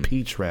bottom of the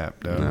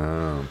P-trap,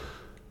 though. Oh,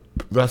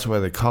 That's why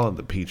they call it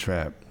the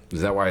P-trap.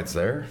 Is that why it's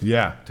there?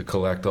 Yeah. To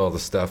collect all the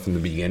stuff in the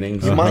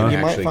beginning. You might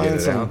actually find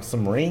get it out?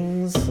 some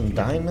rings, some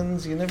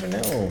diamonds. You never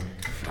know.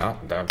 Oh,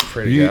 that's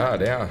pretty You-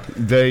 good, yeah.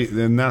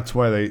 And that's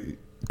why they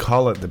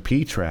call it the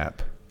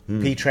P-trap.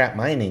 P-trap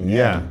mining.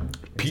 Yeah.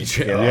 Peach.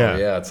 Yeah. Oh,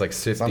 yeah, it's like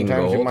sifting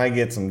Sometimes gold. you might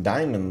get some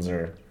diamonds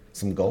or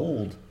some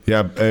gold.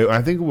 Yeah,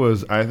 I think it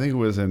was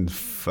in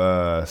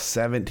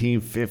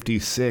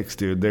 1756,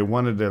 dude. They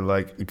wanted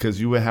to because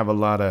you would have a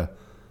lot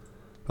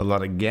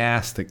of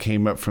gas that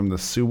came up from the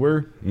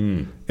sewer,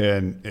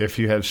 and if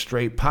you had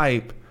straight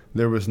pipe,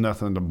 there was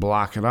nothing to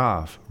block it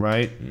off,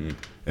 right?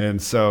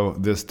 And so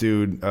this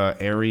dude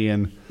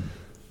Arian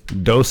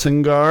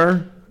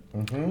Dosengar,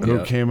 who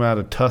Yeah. came out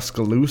of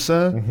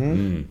Tuscaloosa,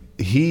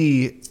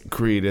 he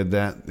created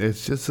that.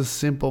 It's just a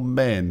simple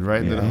bend,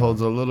 right? That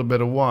holds a little bit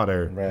of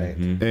water. Right.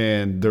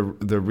 And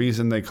the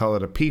reason they call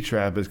it a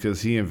P-trap is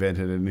because he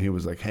invented it, and he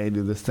was like, hey,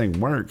 dude, this thing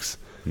works.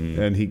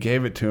 And he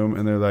gave it to him,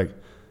 and they're like,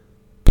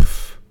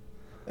 "Pff,"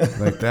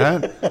 like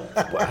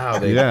that. Wow,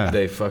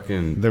 they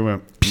fucking... They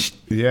went, "Psh,"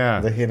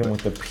 yeah. They hit him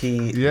with the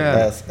P Yeah.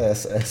 S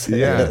S S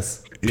Yeah.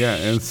 S. Yeah,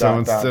 and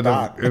so Dot, dot,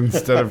 dot.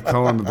 instead of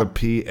calling it the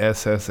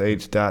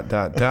PSSH ...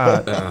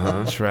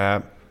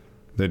 trap,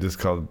 they just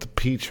called it the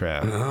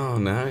P-trap. Oh,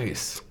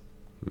 nice.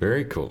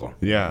 Very cool.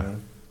 Yeah.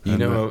 You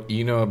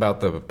know about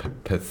the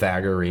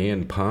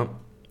Pythagorean pump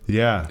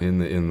Yeah.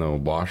 in the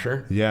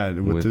washer? Yeah,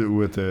 with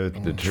the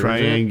detergent?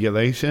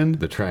 triangulation.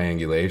 The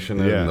triangulation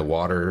Yeah. and the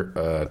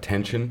water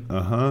tension.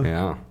 Uh-huh.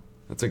 Yeah,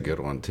 that's a good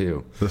one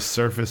too. The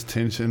surface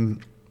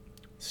tension.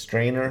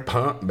 Strainer.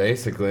 Pump,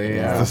 basically.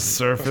 Yeah. Yeah. The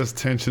surface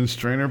tension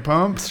strainer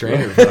pump.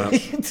 Strainer pump.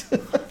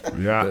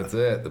 Yeah. That's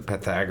it. The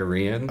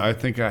Pythagorean. I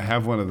think I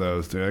have one of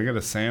those, dude. I got a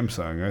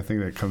Samsung. I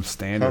think that comes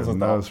standard Comes in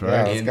with all- those,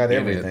 yeah. right? It's got it.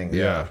 everything.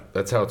 Yeah.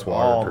 That's how it's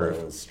All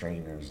waterproof. those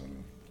strainers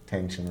and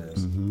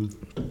tensioners.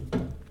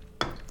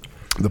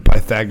 The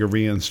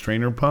Pythagorean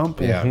strainer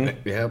pump. Yeah.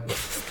 Yep.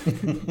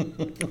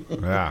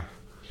 Yeah.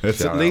 It's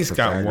Shout at out least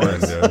got one,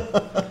 Pythagoras.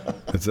 dude.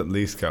 It's at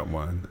least got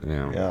one.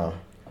 Yeah. Yeah.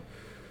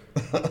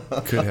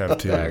 Could have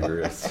two.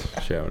 Pythagoras.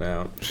 Shout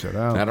out. Shout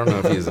out. I don't know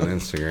if he's on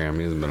Instagram.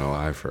 He hasn't been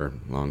alive for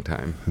a long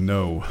time.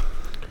 No.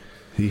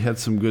 He had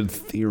some good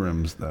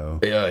theorems, though.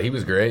 Yeah, he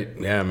was great.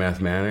 Yeah,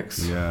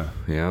 mathematics. Yeah.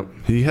 Yep.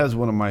 He has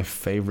one of my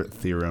favorite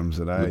theorems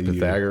that I The use.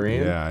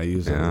 Pythagorean? Yeah, I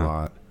use it a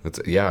lot.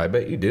 Yeah, I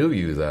bet you do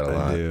use that a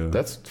lot. do.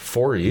 That's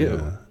for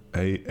you.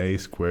 A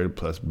squared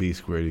plus B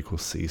squared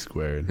equals C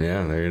squared.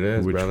 Yeah, there it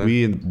is, Which brother.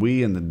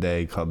 we in the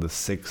day called the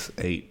 6,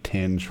 8,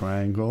 10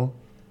 triangle.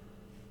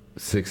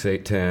 6,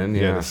 8, 10.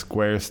 Yeah. Yeah. To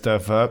square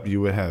stuff up,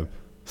 you would have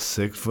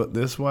 6 foot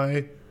this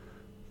way,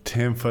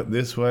 10 foot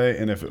this way,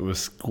 and if it was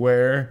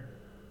square,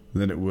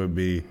 then it would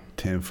be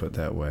 10 foot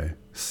that way.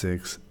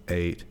 6,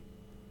 8,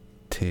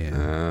 10.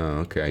 Oh,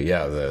 okay.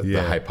 Yeah,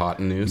 the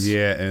hypotenuse.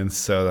 Yeah, and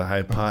so the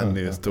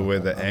hypotenuse, the way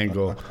the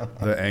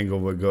angle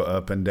would go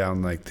up and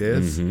down like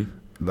this.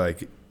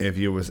 Like if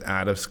you was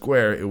out of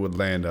square, it would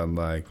land on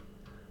like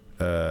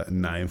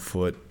 9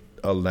 foot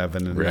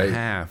 11 and Right. a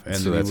half, and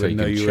So then that's you how would you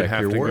know can you would check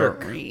have your to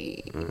work. go.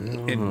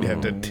 And you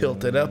have to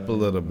tilt it up a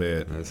little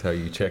bit. That's how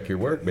you check your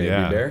work, baby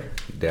Yeah. bear.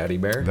 Daddy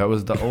bear. That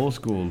was the old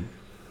school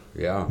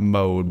Yeah.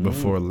 mode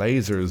before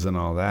lasers and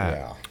all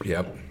that, Yeah.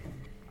 Yep.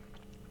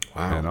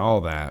 Wow. and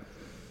all that.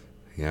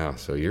 Yeah,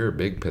 so you're a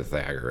big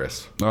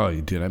Pythagoras. Oh,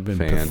 you did. I've been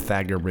Fan.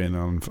 Pythagorean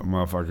on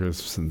motherfuckers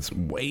since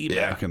way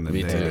back in the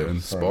Me day. too. man.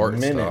 Sports,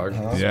 minute, dog.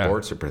 huh? Yeah.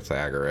 Sports are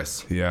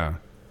Pythagoras. Yeah.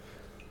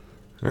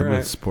 All I've been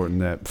right. sporting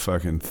that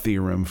fucking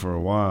theorem for a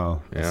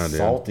while. Yeah, dude.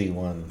 Salty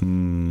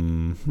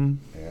one.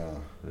 Mm-hmm. Yeah.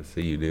 I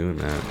see you doing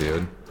that,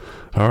 dude.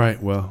 All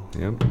right, well,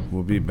 Yep.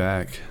 we'll be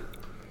back,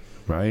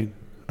 right?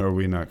 Or are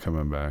we not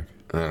coming back?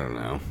 I don't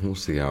know. We'll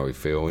see how we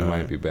feel. We All might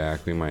right. be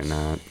back. We might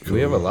not.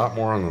 We have a lot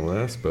more on the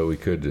list, but we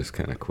could just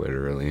kind of quit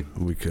early.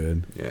 We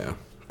could. Yeah.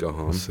 Go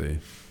home. We'll see.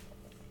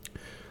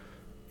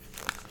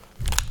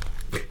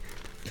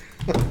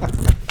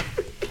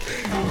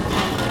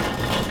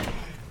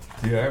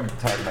 Dude, I haven't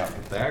talked about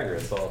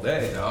Pythagoras all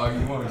day, dog.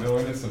 You want to go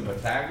into some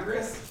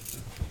Pythagoras?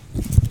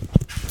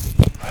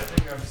 I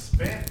think I'm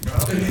spent, bro.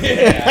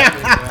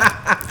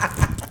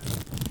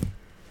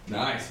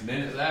 Nice.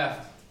 Minute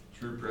left.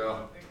 True pro. I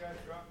think I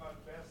dropped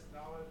my best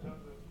knowledge of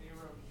the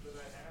theorems that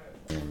I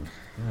had.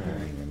 I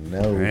don't even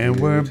know. And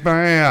dude. we're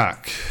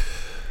back.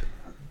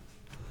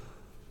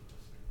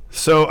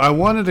 So I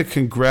wanted to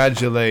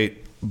congratulate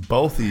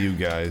both of you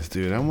guys,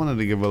 dude. I wanted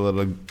to give a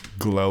little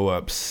glow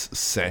up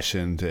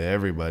session to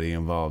everybody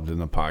involved in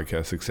the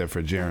podcast except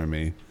for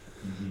Jeremy,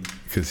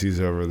 because he's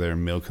over there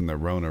milking the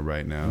Rona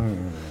right now.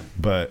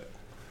 But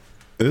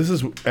this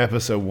is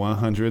episode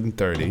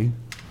 130,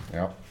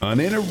 Yep.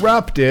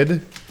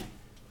 uninterrupted,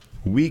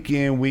 week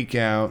in, week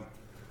out,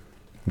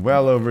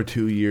 well over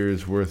 2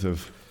 years worth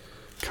of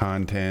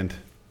content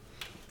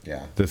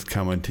Yeah. that's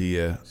coming to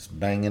you. Just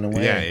banging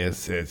away. Yeah,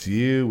 it's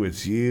you,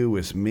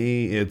 it's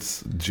me,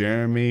 it's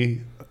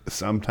Jeremy.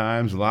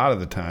 Sometimes, a lot of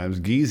the times,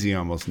 Geezy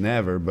almost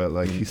never, but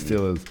like he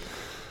still is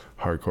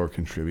hardcore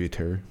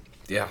contributor.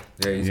 Yeah.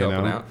 Yeah, he's You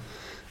helping know? out.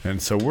 And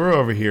so we're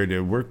over here,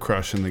 dude. We're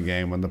crushing the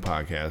game on the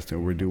podcast,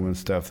 and we're doing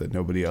stuff that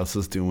nobody else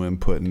is doing,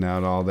 putting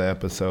out all the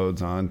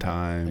episodes on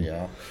time,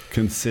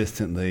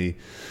 consistently.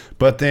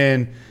 But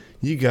then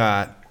you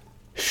got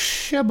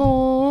Shaboy,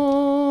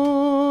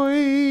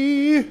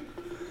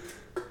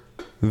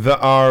 the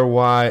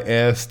RYSTAKCAS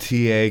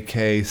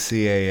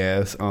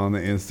on the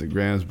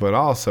Instagrams, but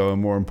also,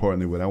 and more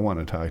importantly, what I want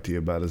to talk to you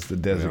about is the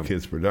Desert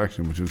Kids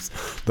production, which was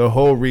the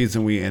whole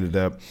reason we ended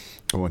up.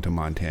 I went to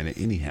Montana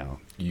anyhow.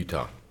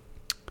 Utah.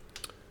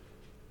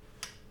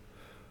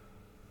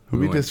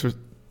 We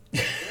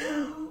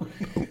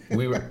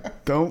were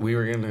don't we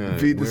were gonna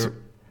be we dis- were,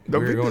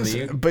 don't we be were going dis-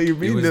 to but you're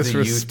being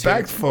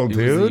disrespectful,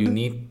 dude.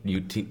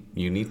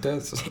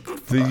 Unitas.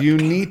 The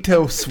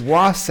Unito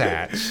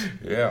Wasatch.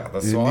 Yeah, the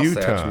In Wasatch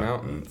Utah.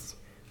 Mountains.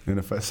 And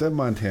if I said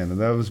Montana,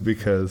 that was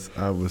because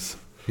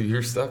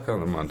You're stuck on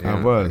the Montana.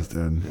 I was,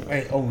 dude.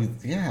 Wait,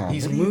 yeah.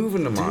 He's what are you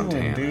moving to doing,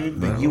 Montana. dude.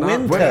 The But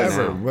Uintas.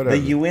 Whatever.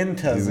 The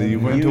Uintas. The in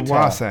Uinta Utah.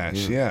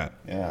 Wasatch, yeah.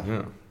 Yeah.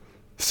 Yeah.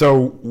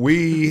 So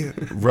we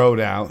wrote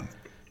out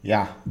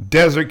Yeah.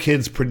 Desert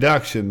Kids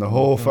Production, the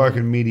whole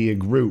fucking media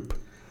group.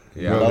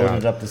 Yeah. Wrote Loaded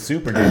out. up the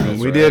super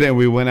duty. We did it.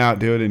 We went out,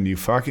 dude, and you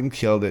fucking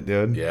killed it,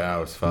 dude. Yeah,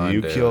 it was fun.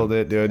 You dude. killed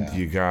it, dude. Yeah.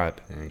 You got,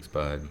 Thanks,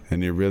 bud.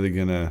 and you're really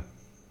gonna.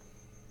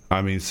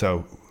 I mean,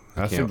 so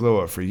that's a can't-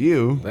 glow up for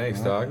you. Thanks,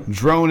 dog.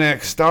 Drone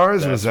X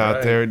Stars was That's out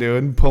right. there,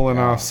 dude, pulling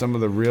off some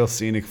of the real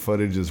scenic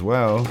footage as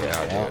well.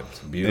 Yeah, dude. It's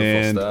beautiful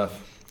And- stuff.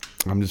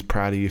 I'm just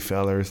proud of you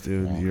fellers,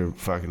 dude. You're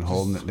fucking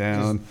holding it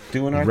down.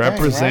 doing our thing,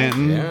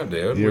 representing. Yeah,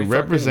 dude. You're we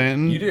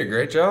representing. You did a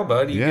great job,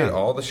 bud. You Yeah. get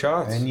all the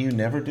shots. And you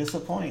never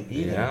disappoint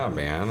either. Yeah,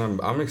 man.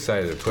 I'm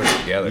excited to put it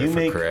together You for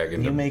make Craig.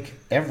 And you to- make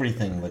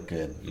everything look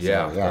good.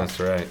 yeah, So, that's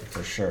right.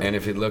 For sure. And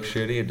if it looks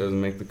shitty, it doesn't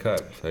make the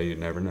cut. So you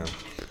never know.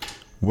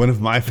 One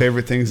of my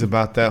favorite things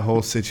about that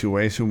whole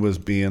situation was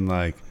being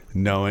like,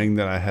 knowing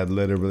that I had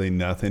literally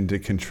nothing to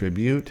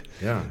contribute.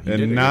 Yeah, you did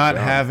a And good not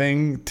job.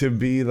 having to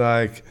be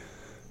like,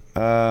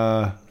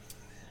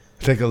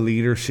 take a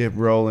leadership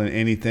role in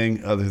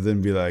anything other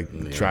than be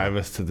like, drive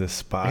us to this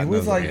spot. It And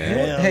was I like,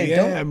 "Hell hey,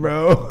 yeah,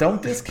 bro.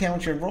 Don't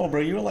discount your role,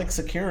 bro. You were like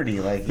security.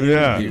 Like,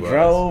 Yeah. you He was.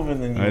 drove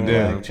and then you I were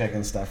did. like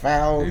checking stuff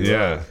out.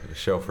 Yeah.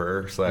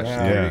 Chauffeur / security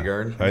Yeah.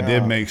 guard. I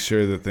did Yeah. make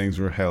sure that things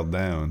were held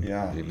down.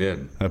 Yeah. You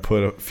did. I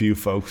put a few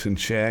folks in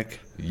check.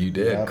 You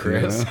did, Yeah.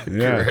 Chris.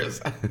 Yeah. Chris.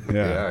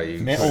 Yeah. You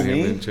Me- put him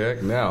me? in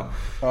check. No.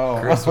 Oh.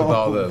 Chris with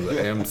all the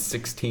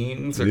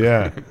M16s or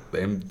Yeah.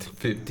 the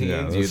M15s. Yeah, you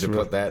had that's to real-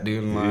 put that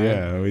dude in line.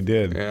 Yeah, we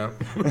did. Yeah.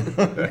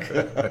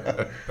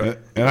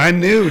 And I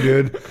knew,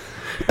 dude.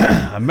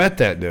 I met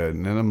that dude,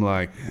 and I'm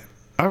like,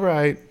 all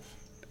right,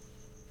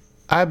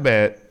 I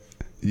bet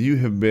you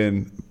have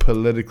been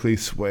politically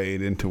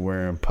swayed into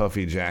wearing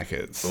puffy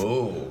jackets.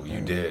 Oh, you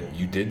did.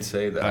 You did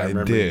say that. I I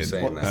remember you did.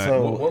 saying that.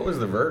 So- what was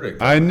the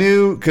verdict? I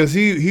knew because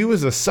he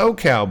was a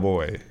SoCal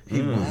boy.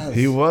 He was.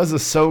 He was a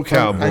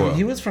SoCal boy.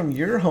 He was from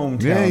your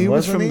hometown. Yeah, he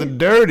was wasn't from the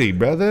dirty,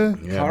 brother.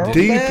 Carlsbad?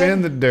 Deep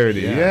in the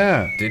dirty.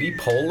 Yeah. Did he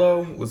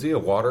polo? Was he a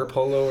water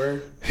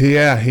poloer?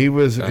 Yeah, he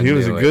was I he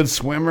was a knew it. good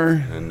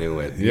swimmer. I knew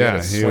it. Yeah, had a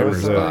he swimmer's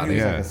was, He body. was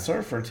yeah. like a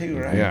surfer too,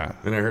 right? Yeah.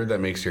 And I heard that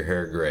makes your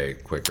hair gray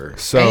quicker.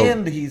 So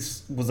And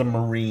was a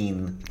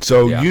Marine.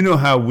 So Yeah. you know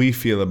how we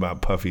feel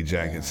about puffy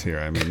jackets here.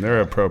 I mean,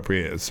 they're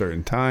appropriate at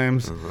certain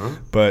times,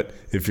 but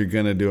if you're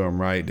gonna do them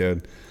right,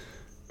 dude,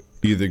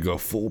 either go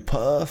full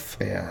puff.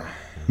 Yeah.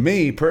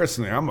 Me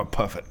personally, I'm a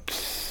puff it.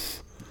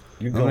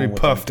 You're I'm going gonna be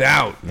with puffed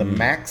out. the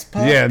Max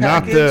Puff Yeah,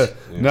 package?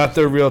 not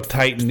the real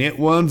tight knit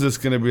ones. It's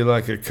gonna be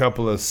like a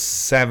couple of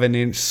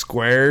 7-inch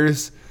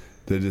squares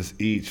that just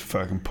each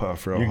fucking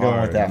puff real You're hard.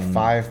 going with that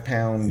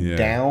 5-pound Yeah.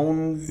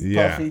 down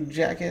Yeah. puffy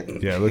jacket?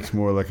 Yeah, it looks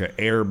more like an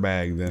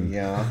airbag than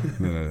Yeah.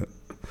 than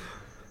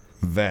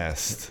a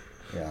vest.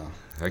 Yeah.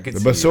 I could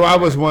see But so you I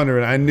in was that.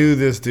 wondering. I knew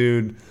this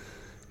dude.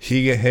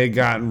 He had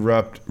gotten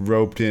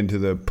roped into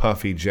the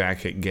puffy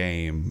jacket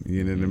game.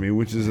 You know what I mean?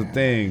 Which is a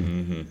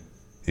thing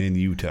in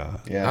Utah,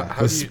 Yeah. How do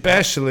you-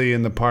 especially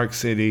in the Park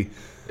City,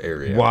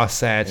 area.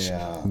 Wasatch,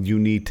 Yeah.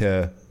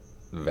 Uinta,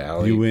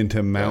 Valley.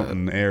 Uinta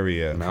mountain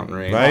area, mountain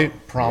range.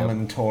 right?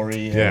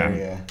 Promontory Yeah.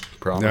 area.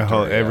 Promontory. That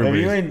whole- If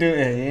everybody- you ain't doing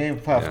it, you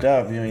ain't puffed Yeah.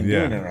 up, you ain't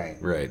Yeah. doing it right.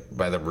 Right.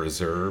 By the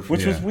reserve.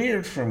 Which was Yeah.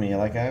 weird for me.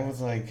 Like I was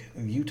like,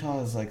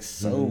 Utah is like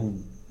so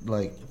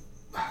like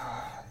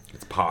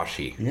It's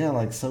poshy. yeah,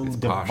 like so It's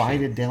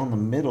divided down the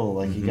middle.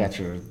 Like you got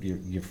your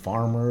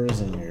farmers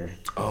and your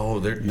Oh,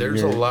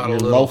 there's your, a lot your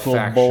of little local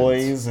factions.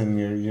 boys and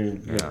your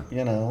Yeah.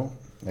 you know,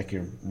 like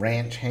your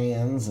ranch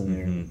hands and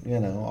Mm-hmm. your you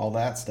know all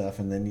that stuff,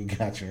 and then you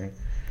got your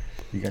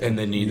And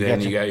then you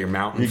got your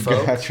mountain you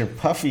folk. got your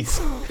puffy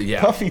Yeah.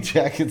 puffy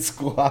jacket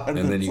squad, And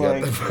then that's you got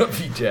like, the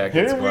puffy jacket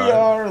here squad. we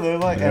are. They're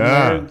like,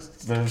 Yeah.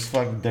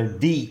 and they're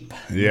deep.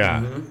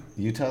 Yeah,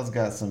 Utah's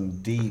got some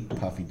deep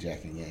puffy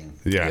jacket game.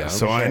 yeah. Yeah,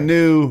 So for I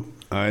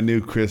sure.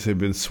 knew Chris had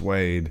been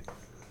swayed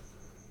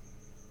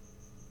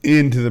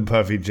into the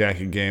puffy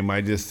jacket game.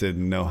 I just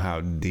didn't know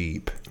how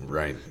deep.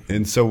 Right.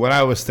 And so what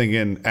I was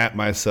thinking at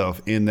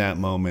myself in that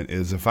moment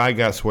is if I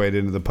got swayed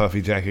into the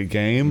puffy jacket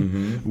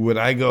game, would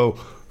I go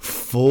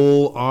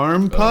full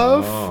arm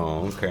puff,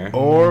 Oh, okay.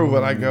 or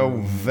would I go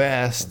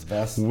vest,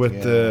 Vest, with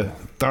yeah. the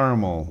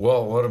thermal?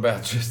 Well, what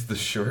about just the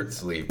short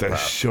sleeve? The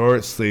puff?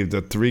 short sleeve,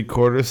 the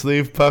 3/4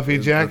 sleeve puffy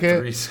The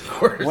jacket.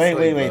 3/4 Wait.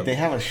 sleeve They puff.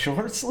 have a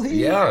short sleeve?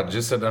 Yeah,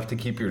 just enough to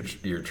keep your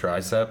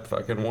tricep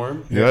fucking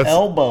warm. Yeah, that's-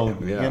 Elbow.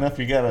 Yeah. You know, if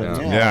you got a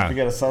Yeah. if you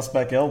got a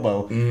suspect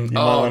elbow, you might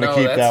Oh, want to no,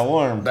 keep that's- that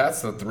warm.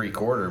 That's the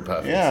 3/4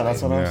 puffy Yeah, sleeve.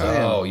 that's what I'm Yeah.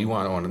 saying. Oh, you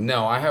want one?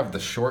 No, I have the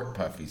short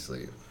puffy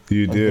sleeve.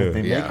 you They do.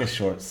 make Yeah. a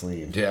short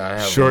sleeve. Yeah, I have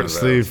one Short of those.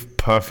 sleeve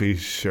puffy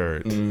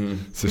shirt.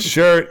 It's a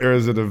shirt or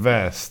is it a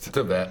vest?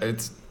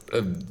 It's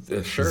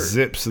a shirt.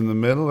 Zips in the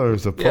middle or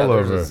is it a Yeah,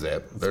 pullover? there's a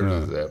zip. There's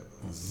a zip.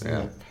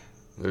 Yeah.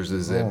 There's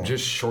a zip.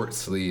 Just short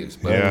sleeves,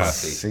 but Yeah.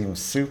 puffy. Seems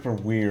super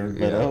weird,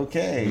 but Yeah.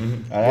 okay.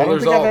 I Well, don't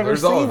there's think all I've ever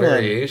there's all seen one.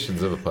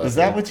 variations of a puffy. Is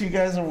that what you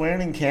guys are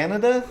wearing in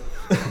Canada?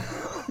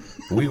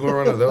 We wore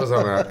one of those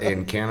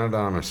in Canada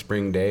on a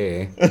spring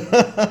day.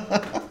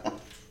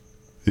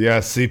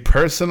 Yeah, see,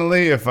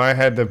 personally, if I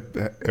had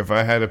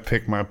to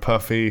pick my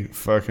puffy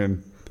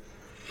fucking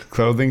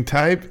clothing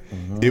type,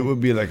 it would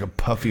be like a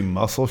puffy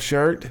muscle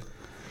shirt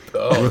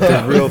Oh, with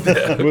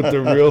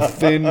the real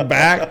thin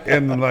back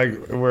and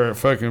like where it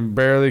fucking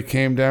barely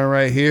came down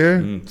right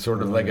here,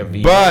 sort of like a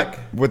V. but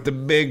with the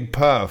big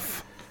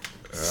puff,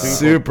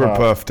 super puff,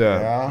 puffed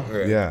up.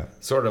 yeah. Yeah,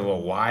 Sort of a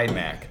Y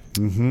neck.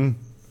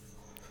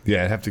 yeah,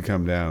 it'd have to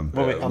come down.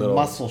 Wait, a little-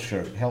 muscle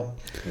shirt. Help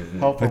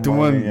Like the remind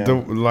one, me, yeah. the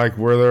like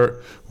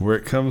where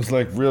it comes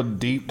like real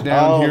deep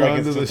down Oh, here like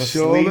under it's the with the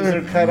shoulder. sleeves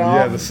are cut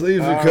Yeah, off? the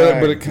sleeves are cut up,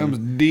 but Alright. it comes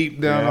deep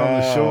down on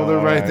the Yeah, shoulder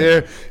right alright.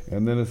 there,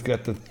 and then it's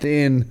got the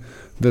thin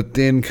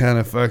kind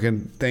of fucking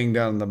thing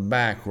down in the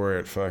back where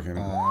it fucking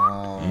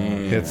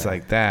hits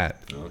like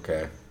that.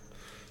 Okay.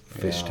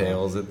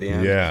 Fishtails at the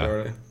end. Yeah.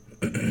 Sort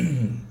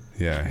of.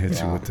 Yeah, it hits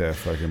you with that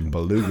fucking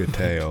beluga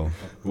tail.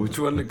 Which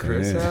one did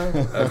Chris Yeah.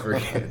 have? I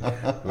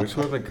forget. Which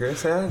one did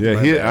Chris have? Yeah,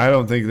 My he. bad. I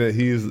don't think that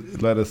he's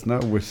let us know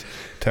which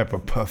type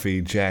of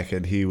puffy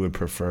jacket he would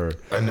prefer.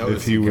 I if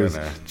noticed he he was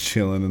kinda-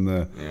 chilling in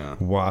the Yeah.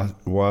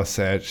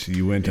 Wasatch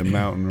Uinta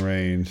Mountain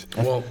Range.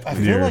 Well, I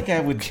feel near like I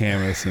would,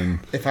 Camas and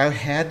if I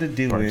had to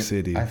do Park it,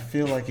 City. I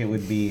feel like it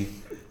would be,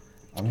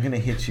 I'm going to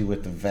hit you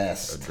with the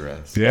vest.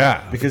 dress.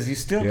 yeah, Because you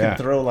still Yeah. can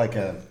throw like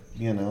a,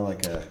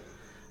 like a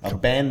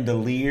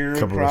bandolier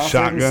Couple of across it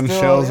and shotgun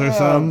still- shells or yeah,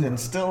 something. And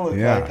still look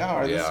Yeah. like,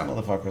 oh, this Yeah.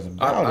 motherfucker's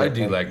about I it.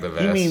 do like the He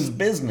vest. means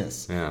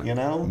business, Yeah. you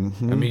know?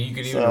 Mm-hmm. I mean, you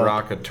could even So-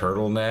 rock a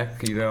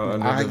turtleneck,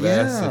 under the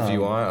vest yeah. if you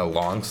want a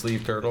long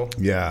sleeve turtle.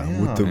 yeah,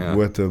 Yeah.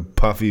 with the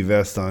puffy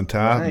vest on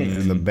top Right.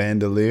 and the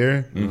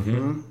bandolier.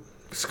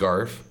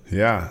 Scarf.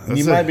 Yeah, You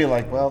that's, might be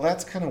like, well,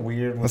 that's kind of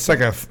weird.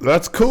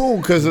 that's cool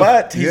because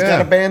But he's yeah,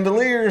 got a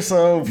bandolier,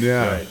 so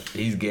yeah. Right.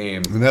 He's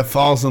game. And that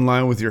falls in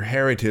line with your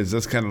heritage.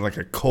 That's kind of like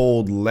a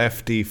cold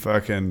lefty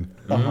fucking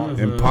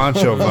and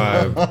poncho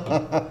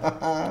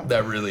vibe,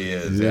 That really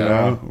is. you Yeah.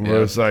 know? Where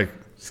Yeah. it's like,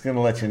 just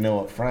gonna let you know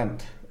up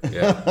front.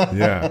 Yeah.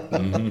 yeah,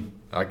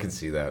 I can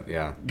see that.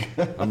 Yeah.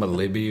 I'm a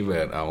Libby,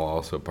 but I'll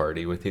also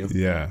party with you.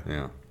 yeah.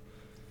 Yeah.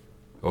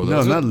 Oh, No,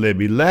 those not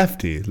Libby,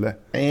 lefty.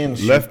 And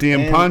shoot- Lefty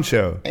and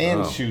poncho.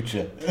 And Oh. shoot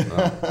you.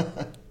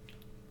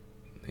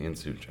 and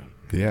Sucha.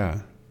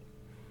 Yeah.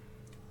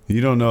 You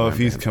don't know if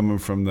he's coming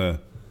from the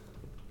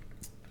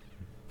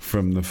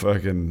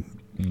fucking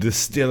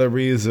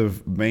distilleries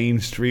of Main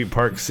Street,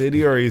 Park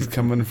City, or he's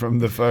coming from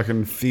the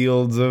fucking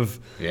fields of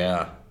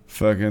Yeah.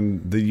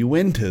 fucking the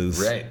Uintas.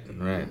 Right.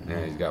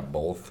 Yeah, he's got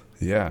both.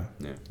 Yeah.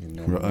 Yeah.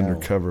 never Real know.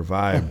 undercover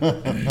vibe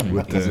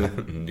with the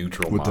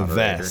Neutral with the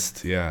moderator.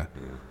 vest. Yeah.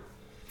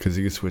 Because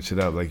you can switch it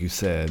up, like you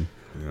said.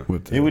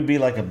 With the, It would be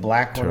like a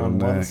black one on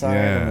one Turtleneck, side,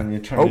 yeah. and then you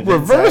turn Oh, it inside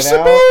reversible?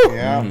 out.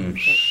 Yeah.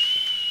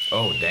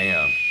 Oh,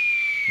 damn.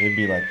 It'd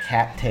be like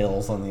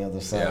cattails on the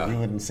other side. Yeah. You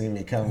wouldn't see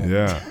me coming.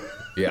 yeah.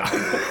 Yeah.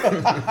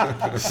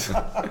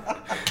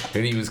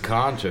 And he was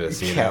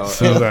conscious, you know.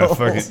 So that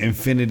fucking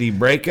infinity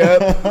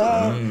breakup.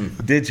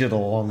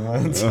 Digital on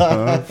one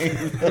Uh-huh.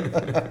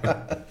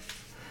 side.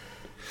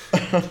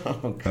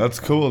 That's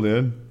cool,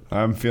 dude.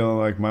 I'm feeling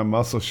like my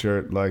muscle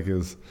shirt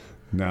is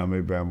now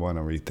maybe I want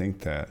to rethink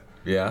that.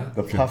 Yeah.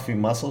 The puffy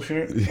muscle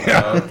shirt.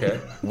 Oh, okay.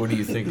 What are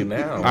you thinking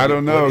now? I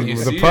don't know. What do you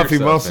The see puffy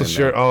yourself muscle in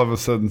shirt there? all of a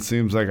sudden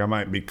seems like I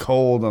might be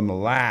cold on the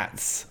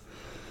lats.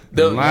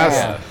 The-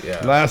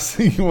 Last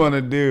thing you want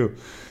to do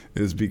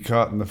is be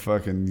caught in the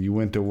fucking you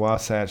went to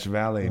Wasatch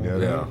Valley,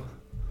 dude. Yeah.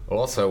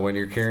 Also, when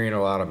you're carrying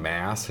a lot of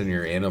mass and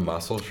you're in a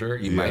muscle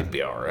shirt, you might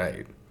be all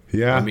right.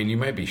 Yeah. I mean, you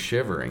might be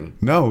shivering.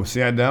 No,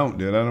 see, I don't,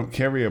 dude. I don't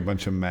carry a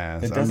bunch of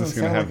mass. It I'm doesn't just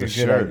gonna sound have like a the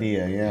good shirt.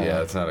 idea. Yeah.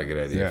 Yeah, it's not a good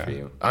idea Yeah. for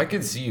you. I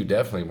could see you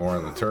definitely more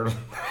on the turtle.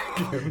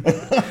 And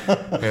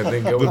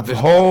then go with The the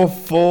whole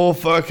full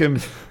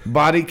fucking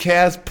body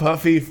cast,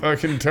 puffy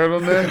fucking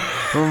turtleneck,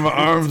 where my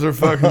arms are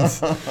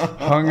fucking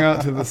hung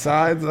out to the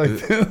sides like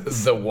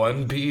this. the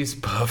one piece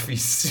puffy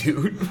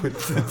suit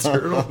with the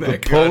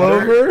turtleneck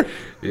Pullover? under.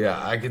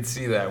 Yeah, I could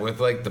see that with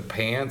like the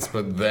pants,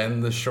 but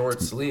then the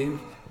short sleeve.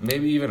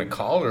 maybe even a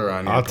collar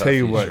on your I'll tell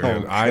you puffy what,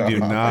 shirt. dude. I do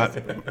not.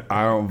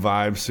 I don't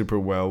vibe super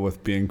well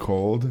with being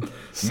cold.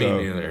 So,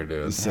 Me neither,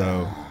 dude.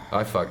 So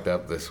I fucked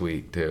up this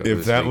week too. if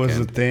this that was the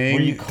weekend. thing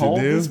Were you to cold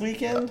do, this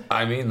weekend?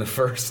 I mean, the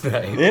first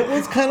night. It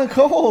was kind of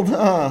cold,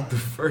 huh? The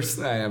first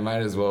night, I might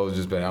as well have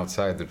just been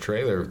outside the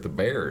trailer with the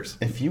bears.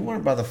 If you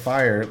weren't by the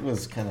fire, it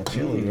was kind of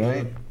chilly,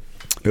 right?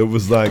 it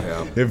was like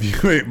Yeah. if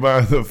you ain't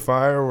by the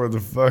fire, where the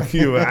fuck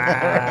you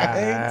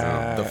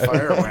at? The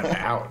fire went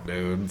out,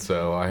 dude.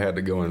 So I had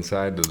to go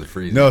inside to the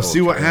freezing. No, cold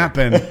see what trailer.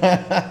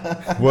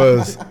 happened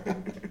was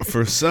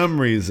for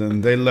some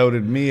reason they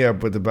loaded me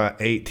up with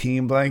about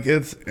 18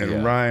 blankets and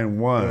Yeah. Ryan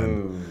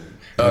won.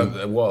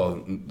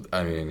 Well,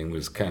 I mean, it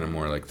was kind of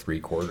more like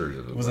 3/4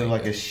 of the. Was it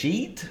like a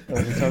sheet? Are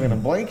we talking a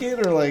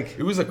blanket or like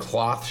It was a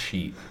cloth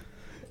sheet.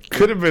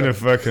 Could have been a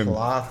fucking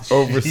cloth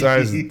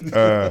oversized sheet?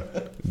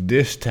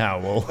 dish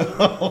towel.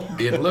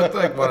 It looked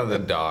like one of the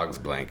dog's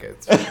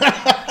blankets.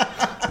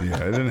 Yeah,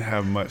 it didn't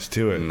have much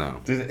to it. No,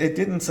 It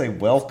didn't say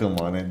welcome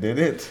on it, did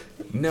it?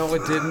 no,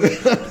 it didn't.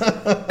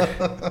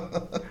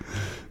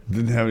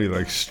 Didn't have any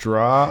like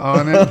straw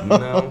on it.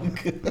 No.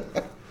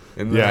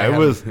 And then Yeah, I it had-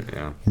 was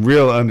Yeah,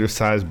 real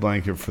undersized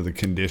blanket for the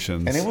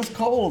conditions. And it was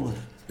cold.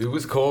 it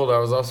was cold. I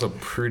was also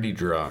pretty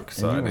drunk,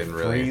 so And I you were didn't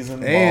really.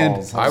 freezing And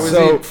balls. I was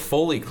So- in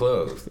fully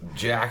clothed,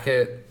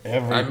 jacket. I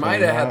Everything,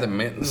 might have had huh? the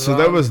mittens. So on.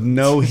 there was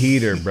no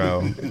heater,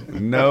 bro.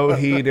 No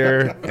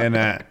heater and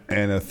a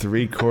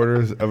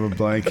 3/4 of a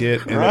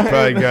blanket, and it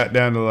probably got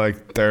down to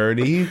like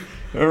 30.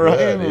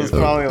 Ryan was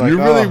probably like, You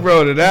really oh.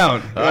 wrote it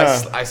out.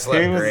 I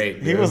slept he was, great.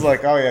 He dude. was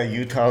like, oh yeah,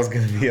 Utah's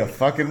gonna be a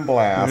fucking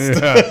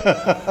blast.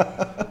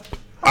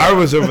 I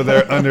was over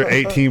there under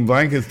 18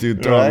 blankets,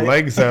 dude, throwing Right?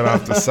 legs out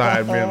off the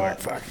side, being like,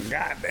 "Fucking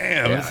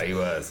goddamn, Yeah, it's he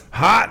was.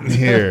 hot in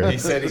here." He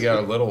said he got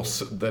a little.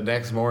 The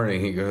next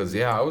morning, he goes,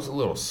 "Yeah, I was a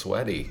little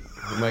sweaty."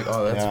 I'm like,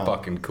 "Oh, that's Yeah.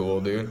 fucking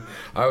cool, dude."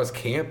 I was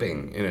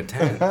camping in a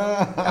tent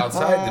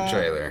outside the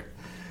trailer,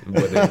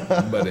 but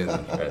in the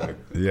trailer.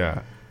 Yeah,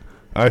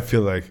 I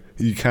feel like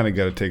you kind of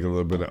got to take a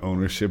little bit of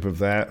ownership of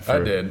that. For I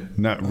did.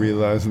 not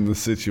realizing the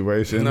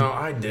situation. No,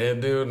 I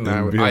did, dude. And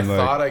and being I like,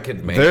 thought I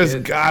could make There's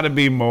it. got to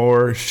be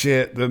more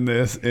shit than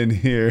this in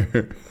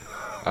here.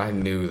 I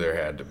knew there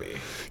had to be.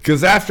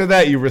 Because after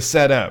that, you were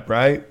set up,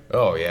 right?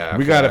 Oh yeah,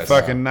 We after got it I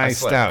fucking slept- I niced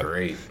slept out.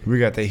 Great. We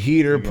got the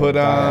heater put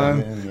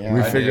dialed on. in, yeah.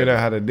 We I figured did. out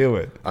how to do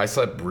it. I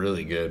slept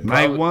really good.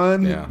 Night Probably-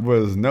 one Yeah.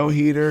 was no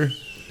heater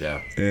Yeah.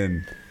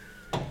 and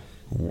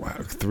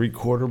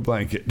 3/4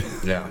 blanket.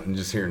 Yeah, and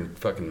just hearing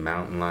fucking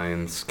mountain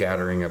lions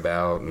scattering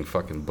about and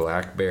fucking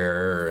black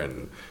bear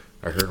and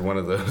I heard one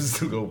of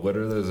those little, what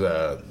are those,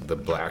 the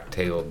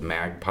black-tailed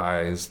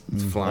magpies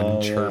flying,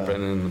 Oh, yeah. chirping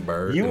in the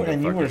bird. You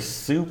and the were fucking-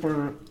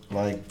 super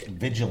like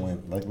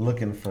vigilant, like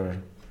looking for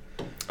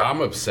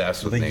I'm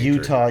obsessed with the nature.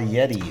 Utah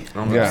Yeti.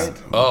 I'm Yeah.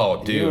 obs-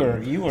 Oh,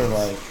 dude. You were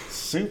like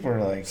super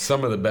like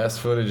Some of the best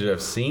footage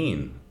I've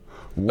seen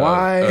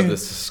Why? of the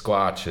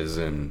Sasquatches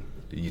in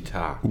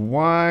Utah.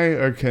 Why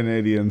are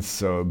Canadians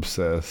so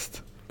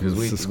obsessed? Because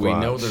with we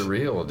know Sasquatch? they're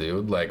real,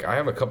 dude. Like, I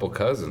have a couple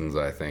cousins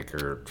I think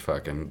are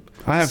fucking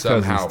I have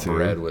somehow cousins, too.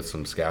 bred with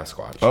some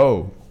Sasquatch.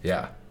 Oh,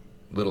 Yeah.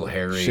 Little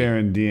hairy.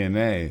 sharing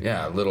DNA.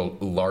 Yeah, little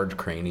large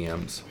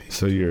craniums.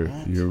 So your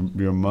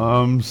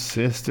mom's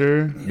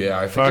sister? Yeah,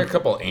 I think Fuck. a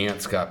couple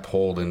ants got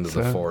pulled into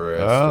the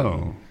forest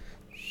Oh,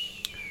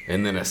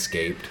 and then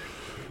escaped.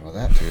 well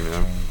that You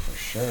know? for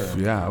sure.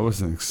 yeah. I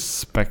wasn't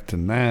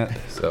expecting that.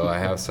 So I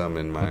have some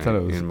in my thought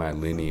it was-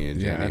 lineage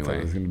Yeah, I thought it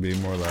anyway. was going to be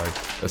more like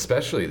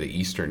Especially the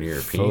Eastern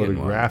European one.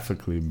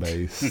 photographically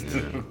based.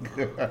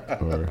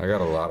 Or, I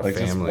got a lot of Like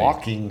just family.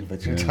 walking,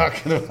 but you're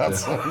talking about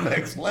some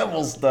next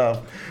level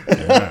stuff.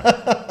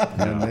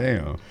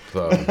 damn.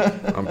 So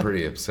I'm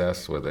pretty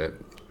obsessed with it.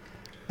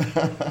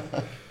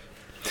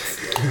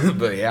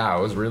 But yeah, I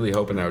was really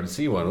hoping I would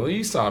see one. Well,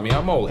 you saw me.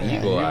 I'm old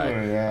eagle eye. you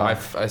were, yeah.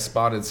 I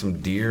spotted some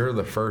deer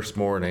the first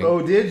morning.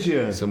 did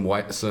you? Some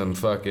white, some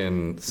Some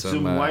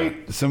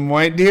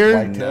white deer?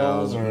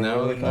 Whitetails or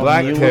no, what are they no. called?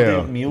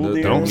 Blacktail. Mule the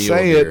deer. Don't mule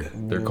say deer.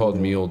 it. They're called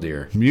mule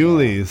deer.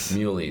 Muleys.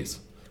 Muleys.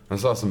 I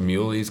saw some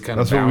muleys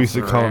kind of. That's what we used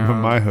to call them in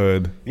my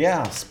hood.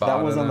 Yeah, that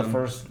Spotted was on the them.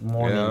 first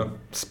morning. Yeah,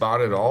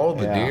 spotted all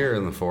the Yeah. deer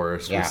in the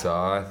forest we Yeah.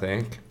 saw. I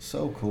think.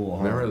 So cool,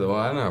 huh? Remember the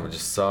one? I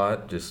just saw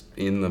it just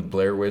in the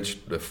Blair Witch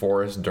the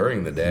forest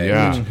during the day.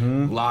 Yeah.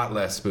 Mm-hmm. A lot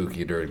less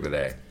spooky during the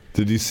day.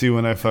 Did you see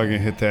when I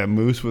fucking hit that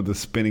moose with the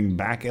spinning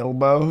back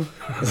elbow?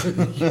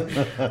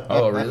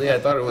 Oh, really? I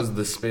thought it was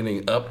the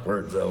spinning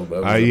upwards elbow.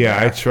 It was the Yeah,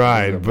 I back.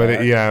 tried, It was the but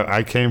back.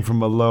 I came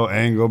from a low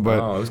angle, but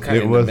Oh, it was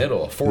kinda in the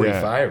middle, a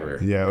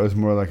 45er. Yeah, it was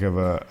more like of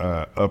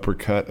a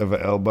uppercut of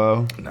an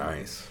elbow.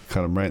 Nice.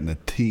 Caught him right in the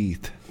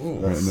teeth. The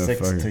Right in the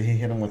fucking- he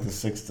hit him with the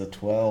 6 to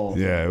 12.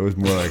 yeah, it was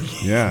more like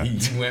yeah.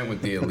 You went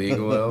with the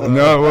illegal elbow?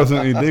 No, it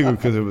wasn't illegal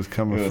because it was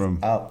coming It was from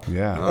up.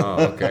 Yeah,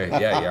 Oh, okay.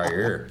 Yeah,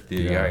 Yair. The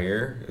Yeah.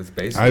 Yair. It's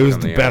basically I was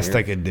from the best Yair.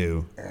 I could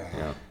do.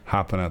 Yeah.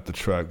 hopping out the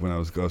truck when I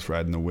was ghost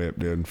riding the whip,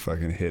 dude, and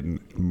fucking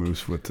hitting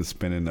Moose with the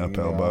spinning up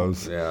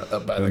elbows. Yeah,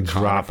 up by the And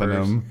dropping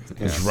him.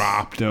 Yes.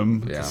 Dropped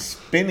him. Yeah.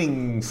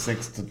 Spinning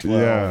 6 to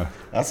 12. Yeah.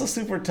 That's a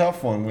super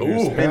tough one when you're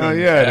Ooh. spinning. Hell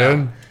yeah,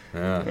 dude.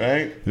 Yeah.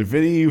 Right? If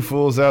any of you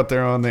fools out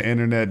there on the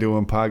internet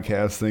doing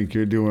podcasts think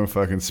you're doing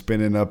fucking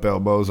spinning up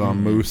elbows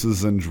on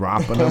mooses and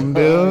dropping them,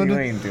 You dude,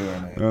 ain't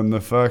doing it. on the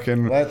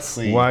fucking, Let's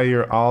see. while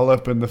you're all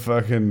up in the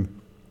fucking,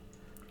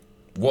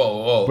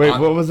 Whoa. wait,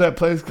 what was that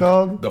place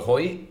called? The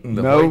Hoyt? The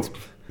No, Hoyt's-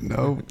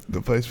 no,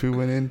 the place we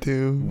went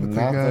into with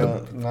Not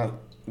the guy.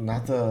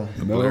 not the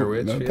No, Blair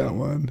Witch not that Field?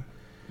 one.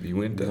 You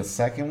went to. the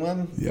second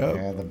one. Yep.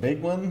 Yeah, the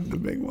big one. The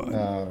big one.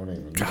 I don't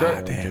even God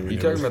know. damn You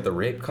talking about the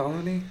rape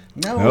colony?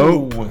 No,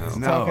 Nope. I'm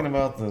No. talking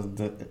about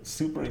the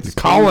super The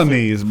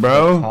colonies,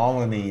 bro.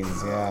 colonies.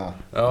 Yeah,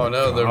 Oh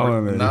no,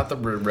 Colony. not the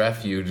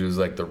refuge. It was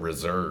like the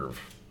reserve,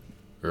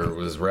 or it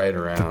was right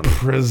around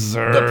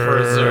Preserve. the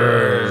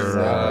preserve. Is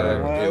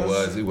that what it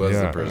was? It was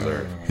Yeah. the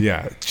preserve.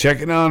 Yeah,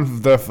 checking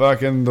on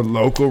the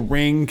local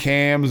ring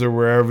cams or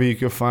wherever you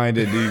can find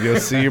it. Dude, you'll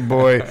see your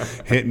boy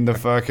hitting the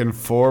fucking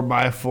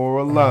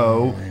 4x4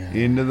 low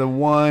into the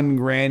one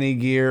granny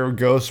gear,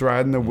 ghost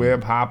riding the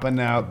whip, hopping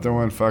out,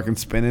 throwing fucking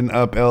spinning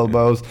up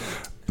elbows,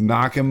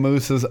 knocking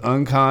mooses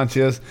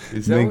unconscious,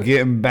 Is that then what-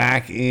 getting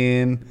back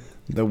in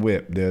the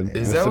whip, dude.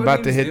 Is It's that what about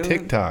he to was hit doing?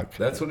 TikTok.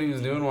 That's what he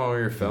was doing while we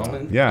were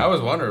filming. Yeah. I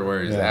was wondering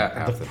where he's at. the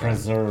Half the time.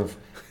 preserve.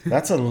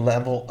 That's a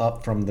level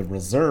up from the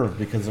reserve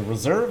because the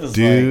reserve is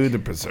Dude, like the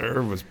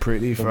preserve was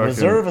pretty the fucking.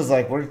 reserve is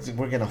like we're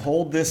gonna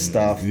hold this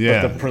stuff.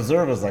 Yeah. But the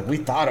preserve is like we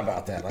thought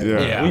about that. Like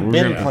Yeah, we've we're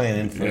been gonna-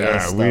 planning for yeah,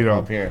 this we stuff don't-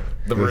 up here.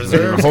 The We're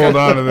reserve. gonna hold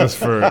on to this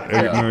for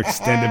an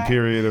extended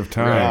period of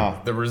time. Yeah.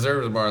 The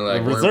reserve is more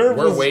like The reserve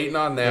we're was- waiting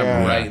on them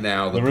yeah. right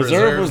now. The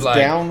reserve was like,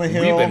 down the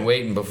hill. We've been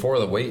waiting before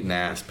the waiting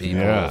ass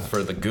people Yeah.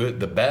 for the good,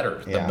 the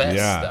better, the Yeah. best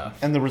Yeah. stuff.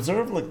 And the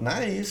reserve looked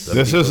nice.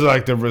 This is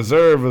like the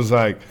reserve is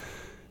like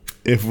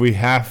if we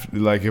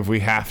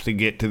have to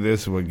get to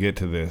this, we'll get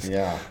to this.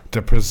 Yeah.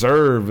 The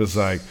preserve is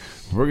like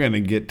we're gonna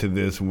get to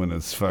this when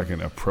it's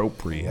fucking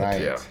appropriate.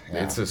 Right. Yeah.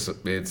 Yeah. It's just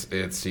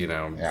it's you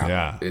know Yeah.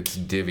 Yeah. it's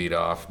divvied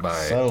off by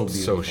So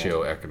beautiful.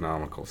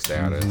 socio-economical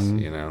status. Mm-hmm.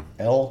 You know.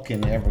 Elk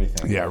and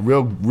everything. Yeah,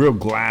 real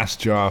glass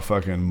jaw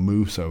fucking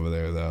moose over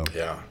there though.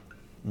 Yeah.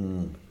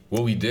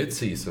 Well, we did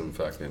see some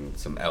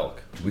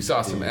elk. We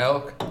saw some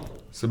elk,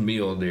 some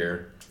mule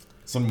deer,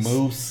 Some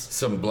moose.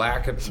 some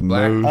black moose. Up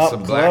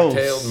black-tailed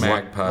close.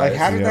 magpies. Like,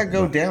 how did Yep. that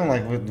go down?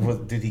 Like,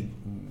 what did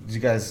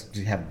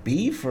you have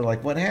beef or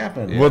like what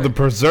happened? Well, the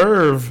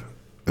preserve,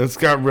 it's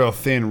got real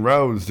thin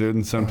roads, dude,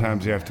 and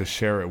sometimes you have to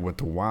share it with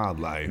the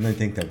wildlife. And they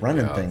think they're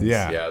running things.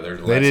 Yeah, Yeah, there's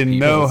they less didn't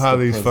people. know It's how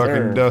the these fucking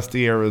preserve.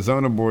 dusty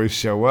Arizona boys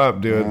show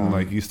up, dude, and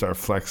like you start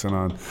flexing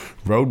on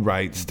road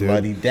rights, dude.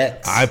 Bloody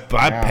debts. I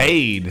Yeah.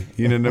 paid,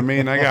 you know what I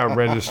mean? I got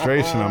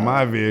registration on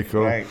my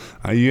vehicle. Right.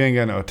 You ain't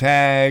got no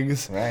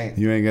tags. Right.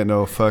 You ain't got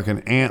no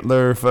fucking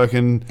antler,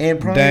 fucking And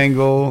probably-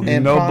 dangle,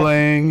 and no prob-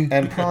 bling.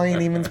 And probably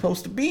ain't even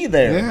supposed to be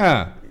there.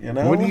 Yeah. You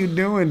know? What are you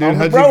doing, dude? On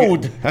the How'd you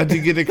road. how'd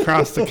you get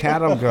across the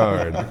cattle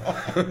guard?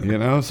 You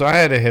know? So I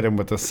had to hit him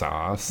with the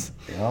sauce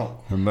Yeah.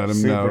 and let him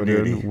Super know,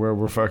 dude, duty. where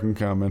we're fucking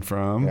coming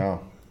from. Yeah.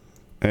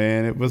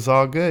 And it was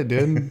all good,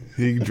 dude.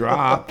 He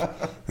dropped,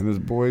 and his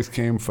boys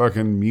came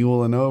fucking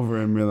muling over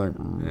and be like,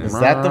 Is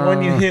that the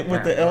one you hit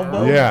with the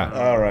elbow? Yeah.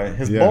 All right.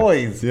 His Yeah.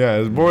 boys. Yeah,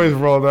 his boys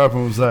rolled up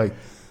and was like,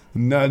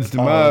 nudged him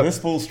Oh, up. this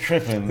fool's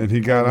tripping. And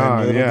he got then on,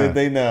 Little yeah. did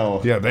they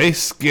know. Yeah, they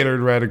skittered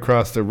right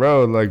across the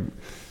road, like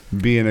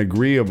being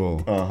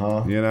agreeable.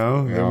 Uh-huh. You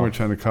know? They Yeah. weren't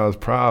trying to cause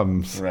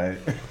problems. Right.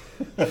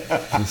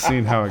 Just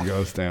seeing how it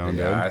goes down, dude.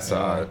 Yeah, I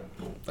saw it.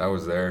 I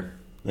was there.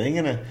 They ain't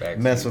gonna Backseat.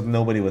 mess with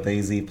nobody with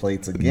AZ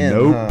plates again.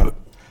 Nope. Huh?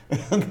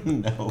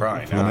 No.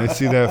 Probably When not. they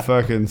see that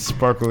fucking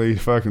sparkly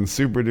fucking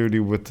Super Duty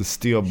with the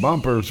steel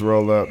bumpers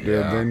roll up, dude,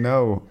 Yeah. they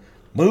know.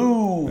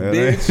 Move, Yeah,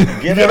 they-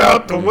 bitch. Get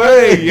out the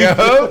way,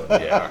 yo.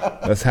 Yeah.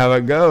 That's how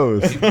it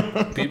goes.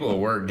 People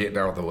were getting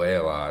out the way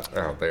a lot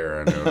out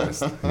there, I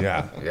noticed.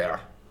 Yeah. Yeah.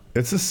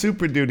 It's a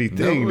Super Duty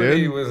thing,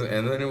 Nobody dude. was,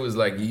 and then it was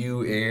like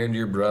you and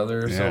your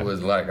brother, so Yeah. it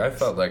was like I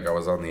felt like I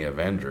was on the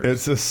Avengers.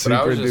 It's a but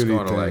I was Super just Duty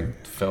going to thing.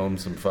 like film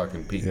some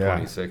fucking Yeah.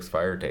 P-26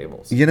 fire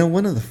tables. You know,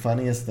 one of the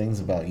funniest things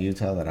about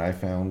Utah that I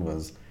found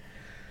was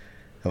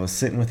I was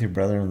sitting with your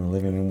brother in the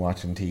living room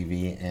watching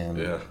TV, and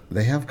Yeah.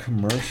 they have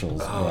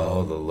commercials.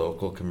 Oh, the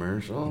local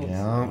commercials.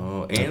 Yeah.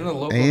 Oh, and the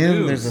local And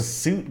news. there's a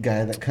suit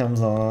guy that comes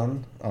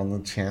on the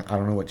channel. I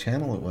don't know what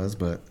channel it was,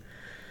 but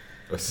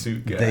a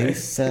suit guy. they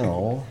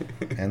sell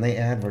and they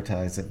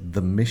advertise it,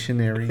 the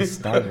missionary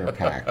starter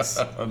packs.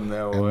 Oh,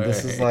 no And way.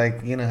 this is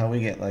like, you know how we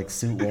get like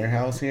Suit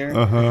Warehouse here?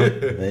 Uh-huh.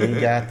 They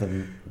got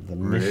the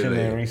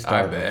missionary Really?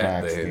 starter I bet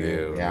packs, they dude.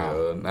 do. Yeah.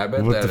 dude. I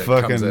bet With that the it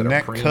comes fucking at a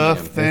neck premium. cuff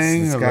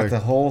thing. It's or got like- the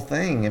whole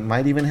thing. It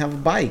might even have a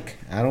bike.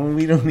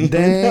 We don't even know.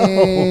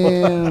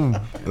 Damn.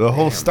 The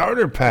whole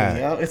starter pack.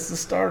 Yeah, it's the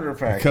starter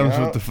pack. Comes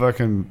yeah. with the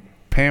fucking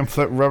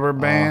pamphlet rubber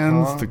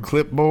bands, the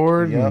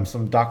clipboard. Yep,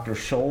 some Dr.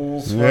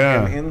 Scholl's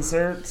Yeah. fucking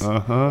inserts.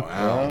 Uh-huh.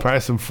 Wow. Probably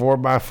some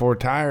 4x4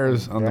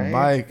 tires on the Right,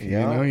 bike.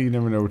 yeah. You know, you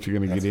never know what you're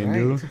going to That's get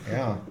into. right.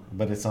 Yeah,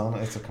 but it's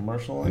a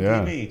commercial on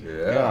Yeah. TV.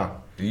 Yeah.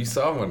 You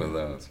saw one of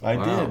those. I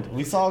Wow. did.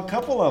 We saw a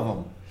couple of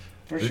them,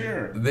 for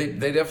sure. They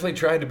definitely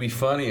tried to be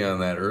funny on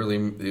that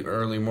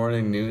early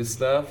morning news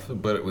stuff,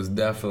 but it was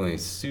definitely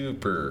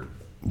super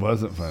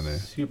Wasn't funny.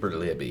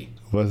 libby.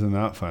 Wasn't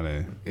not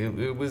funny.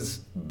 It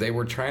was. They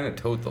were trying to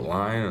tote the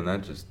line, and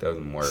that just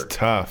doesn't work. It's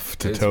tough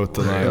to It's tote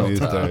the line real these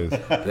tough.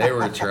 days. They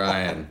were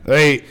trying.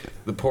 Hey,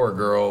 The poor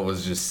girl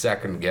was just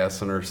second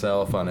guessing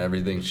herself on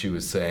everything she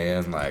was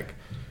saying, like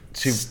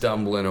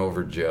stumbling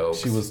over jokes.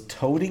 She was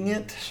toting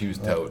it. She was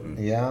toting.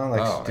 Yeah,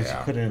 like Oh, did yeah.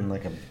 she put it in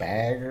like a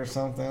bag or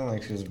something?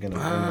 Like she was gonna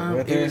bring it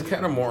with It was her.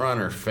 kind of more on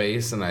her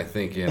face, and I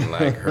think in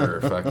like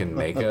her fucking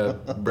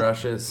makeup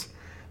brushes.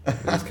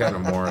 It was kind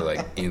of more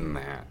like in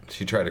that.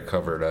 She tried to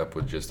cover it up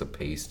with just a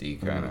pasty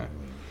kind of.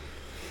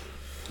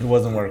 It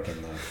wasn't working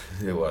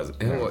though. It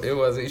wasn't. It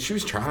wasn't. She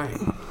was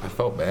trying. I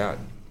felt bad.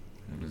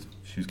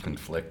 She was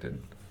conflicted.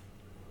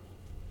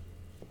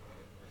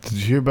 did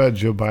you hear about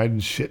Joe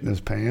Biden shitting his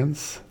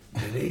pants?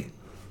 Did he?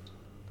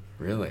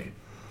 Really?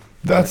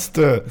 That's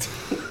the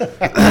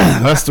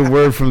that's the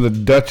word from the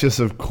Duchess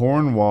of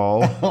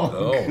Cornwall.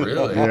 Oh,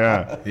 really?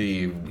 Yeah.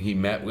 He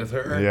met with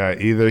her. Yeah,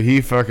 either he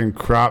fucking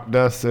crop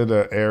dusted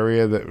an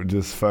area that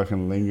just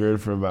fucking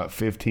lingered for about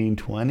 15,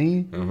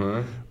 20,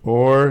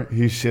 or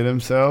he shit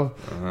himself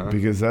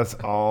because that's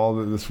all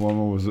that this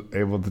woman was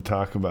able to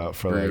talk about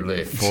for Really?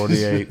 like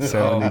 48, 72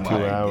 Oh,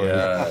 my hours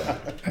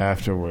God.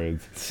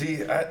 afterwards. See,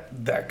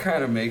 that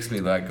kind of makes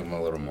me like him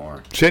a little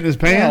more. Shitting his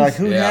Yeah, like pants?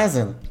 who Yeah.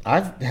 hasn't?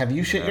 Have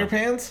you shit your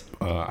pants?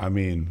 I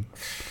mean,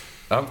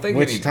 I'm thinking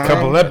Which he time? a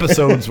couple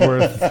episodes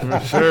worth for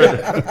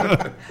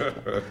sure.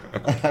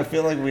 I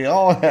feel like we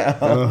all have.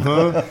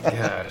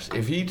 Gosh,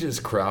 if he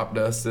just crop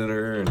dusted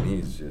her and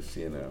he's just,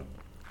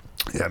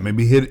 Yeah,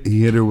 maybe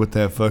he hit her with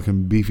that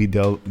fucking beefy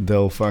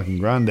del fucking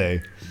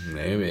grande.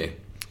 maybe.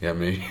 Yeah,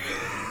 maybe.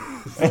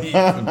 Eat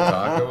some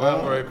Taco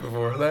Bell right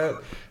before that.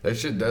 That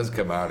shit does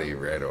come out of you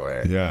right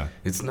away. Yeah.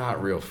 It's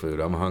not real food.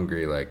 I'm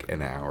hungry like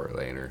an hour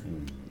later.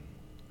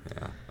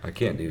 Yeah, I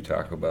can't do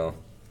Taco Bell.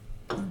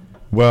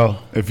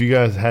 Well, if you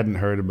guys hadn't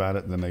heard about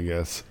it, then I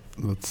guess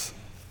let's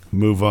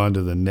move on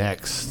to the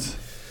next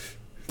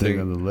thing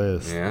on the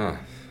list. Yeah.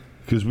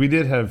 Because we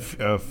did have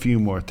a few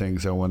more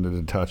things I wanted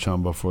to touch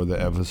on before the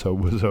episode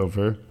was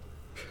over.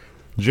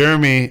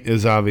 Jeremy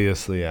is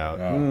obviously out.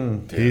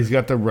 He's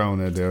got the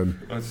Rona, dude.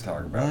 Let's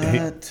talk about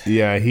it. What?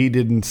 Yeah, he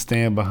didn't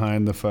stand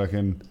behind the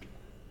fucking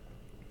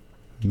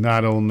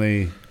not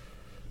only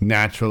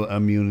natural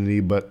immunity,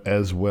 but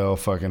as well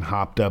fucking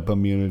hopped up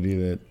immunity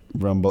that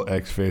Rumble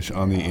X Fish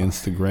on the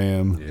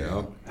Instagram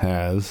Yeah.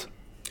 has.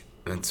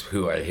 That's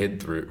who I hid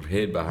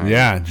behind.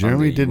 Yeah, on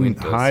Jeremy the didn't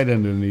Windows. hide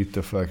underneath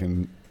the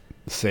fucking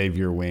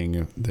savior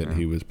wing that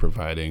he was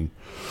providing.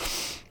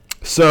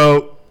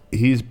 So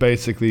he's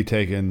basically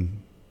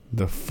taken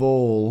the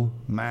full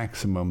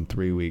maximum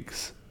 3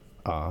 weeks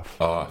off.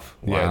 Off.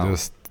 Yeah, Wow.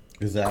 just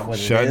Is that what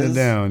Shutting it it is?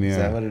 down, Is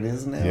yeah. that what it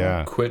is now?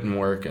 yeah. Quitting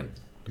working.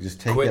 You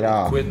just take it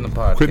off. Quitting the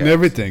podcast. Quitting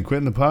everything.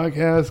 Quitting the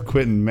podcast,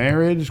 quitting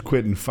marriage,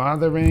 quitting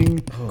fathering,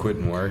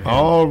 Quitting working.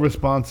 all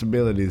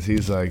responsibilities.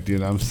 He's like,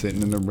 dude, I'm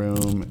sitting in the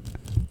room,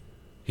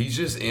 He's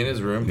just in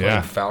his room playing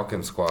Yeah.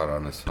 Falcon Squad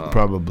on his phone.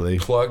 probably.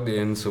 Plugged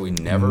in so he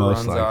never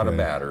Most runs out of likely.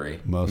 battery.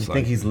 Most You likely.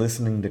 think he's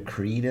listening to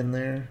Creed in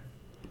there?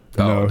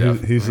 No,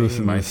 definitely. he's He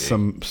listening might to be.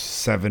 some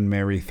Seven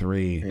Mary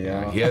 3.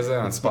 Yeah. He has it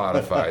on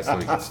Spotify so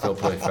he can still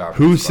play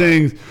Falcon Who Squad.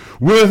 sings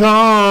 "With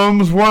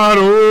Arms Wide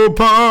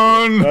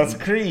Open"? That's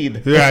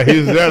Creed. Yeah,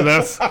 he's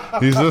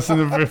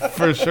listening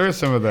for sure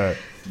some of that.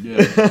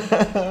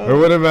 Or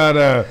what about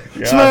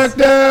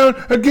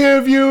SmackDown? I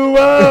give you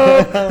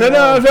up, and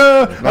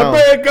I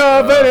break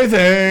off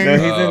anything.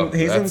 No,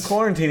 he's in that's-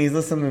 quarantine. He's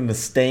listening to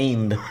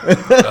Stained.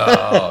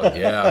 Oh,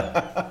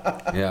 yeah.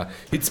 Yeah.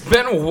 It's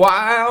been a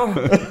while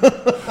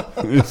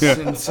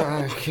since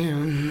I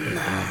can.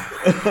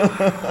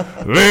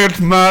 Let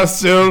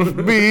myself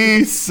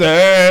be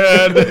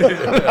sad.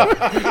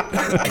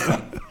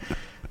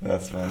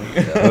 That's funny.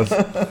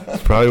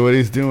 That's probably what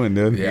he's doing,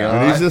 dude. Yeah,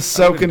 And he's just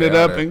I would soaking it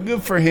doubt up, it. and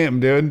good for him,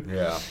 dude.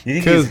 Yeah. You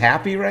think 'Cause- he's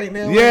happy right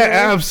now? Yeah, right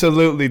now?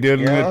 absolutely, dude.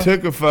 And Yeah? it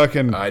took a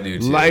fucking I do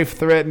too.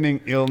 life-threatening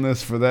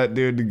illness for that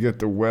dude to get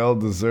the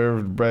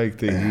well-deserved break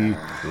that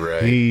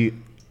Right. he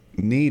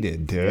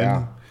needed, dude.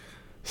 Yeah.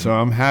 So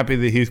I'm happy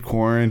that he's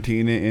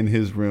quarantining in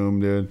his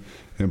room, dude,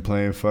 and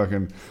playing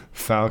fucking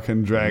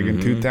Falcon Dragon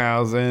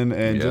 2000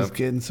 and Yep. just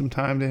getting some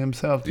time to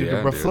himself, dude, Yeah, to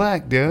dude.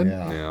 reflect, dude.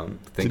 Yeah. Yeah.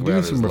 Think To do about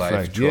his some life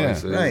reflect, yeah.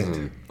 choices Right.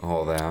 and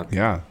all that.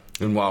 Yeah.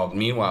 And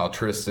meanwhile,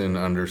 Tristan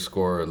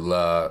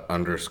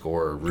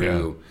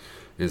 _la_Rue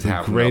is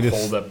having greatest- to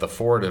hold up the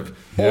fort of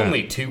Yeah.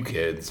 only 2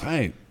 kids.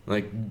 Right.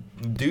 Like,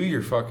 do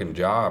your fucking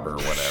job or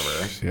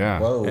whatever. Yeah.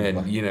 Whoa.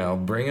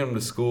 And, bring them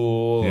to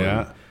school.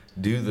 Yeah. And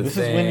do the This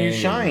thing. is when you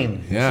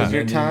shine. Yeah. This is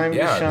your And time to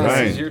yeah, shine. this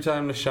Right. is your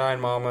time to shine,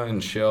 mama,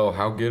 and show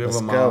how good Let's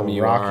of a go. mom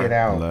you Rock are. it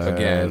out.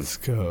 Again, Let's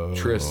go.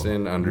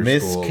 Tristan Miss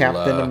underscore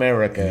Captain la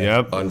America.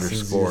 Yep.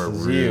 underscore This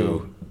is Rue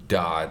you.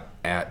 dot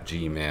at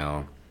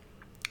Gmail.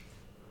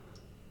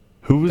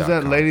 Who was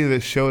that .com. lady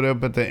that showed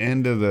up at the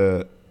end of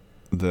the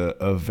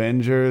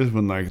Avengers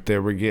when like they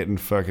were getting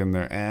fucking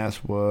their ass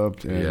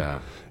whooped? And, Yeah.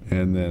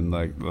 And then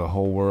like the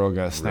whole world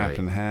got snapped Right.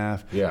 in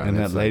half. Yeah, And and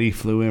that it's lady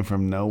flew in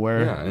from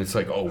nowhere. Yeah, and it's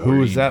like, oh, Who where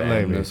was you that been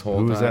lady? This whole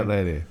Who was that time?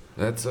 lady?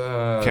 That's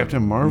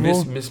Captain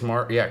Marvel? Miss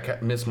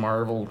Miss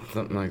Marvel,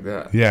 something like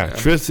that. Yeah,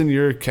 Tristan,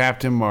 you're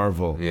Captain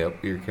Marvel.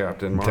 Yep, you're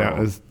Captain Marvel. That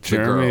was The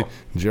Jeremy. girl.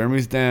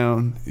 Jeremy's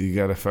down. You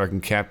got to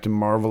fucking Captain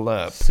Marvel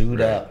up.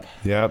 Suit up.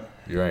 Yep.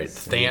 You're right.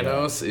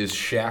 Thanos is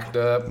shacked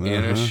up in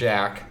a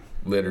shack,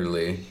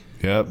 literally,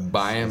 Yep.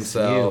 by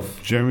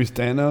himself, Jeremy's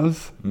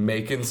Thanos.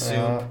 making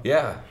soup.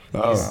 Yeah,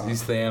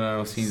 he's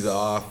Thanos. He's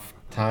off.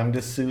 Time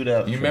to suit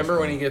up. You remember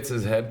when Tristan. he gets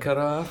his head cut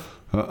off?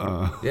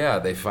 Yeah,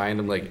 they find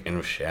him like in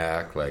a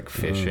shack, like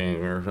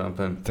fishing or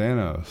something.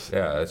 Thanos.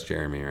 Yeah, that's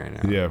Jeremy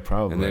right now. Yeah,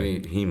 probably. And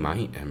then he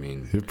might. I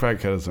mean, He'd probably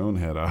cut his own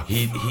head off.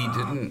 he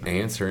didn't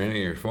answer any of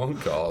your phone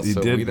calls, He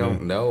so we didn't.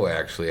 don't know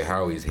actually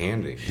how he's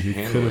handling. He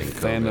could handling have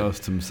COVID.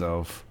 Thanosed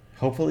himself.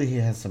 Hopefully he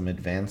has some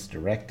advanced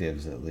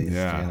directives at least,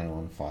 Yeah.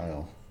 on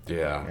file.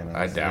 Yeah, You know,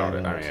 I so doubt they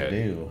it. know I what to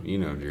mean, do. you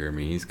know,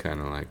 Jeremy, he's kind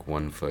of like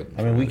 1 foot. In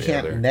I mean, we front of the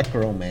can't other.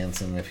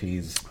 necromance him if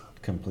he's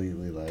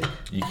completely like.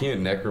 You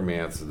can't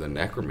necromancer the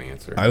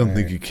necromancer. I don't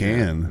think you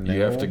can. You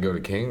have to go to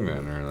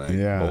Kingman or like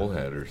Yeah.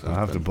 Bullhead or something. I'll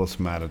have to pull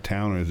some out of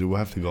towners. We'll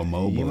have to go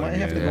mobile. You might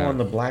have to again. go on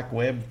the black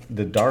web,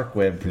 the dark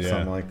web for Yeah.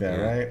 something like that,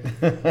 Yeah.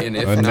 right? And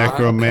if A not,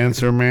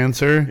 necromancer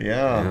mancer.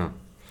 yeah.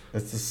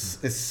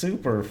 It's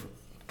super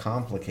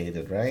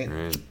complicated, right?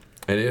 Right.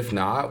 And if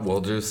not,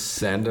 we'll just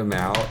send him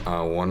out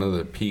one of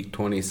the Peak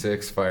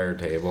 26 fire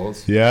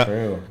tables. Yeah.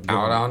 True.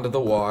 Out onto the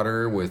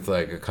water with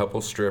like a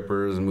couple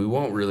strippers, and we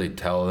won't really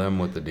tell them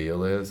what the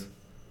deal is.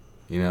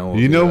 You know.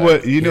 You do know that.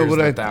 what- you know Here's what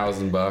the I-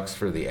 $1,000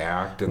 for the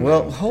act, and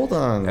Well, then hold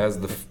on. as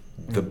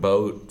the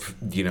boat,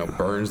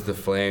 burns the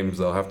flames,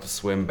 they'll have to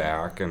swim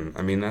back, and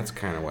I mean that's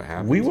kind of what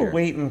happens. We were here.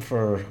 waiting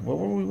for what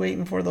were we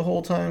waiting for the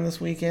whole time this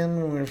weekend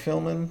when we were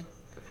filming?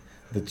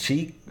 The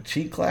cheek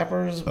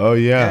clappers. Oh,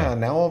 yeah.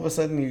 Now all of a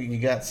sudden you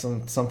got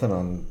something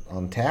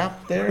on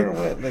tap there. Or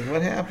what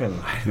what happened?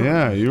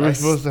 Yeah, you were I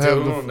supposed to still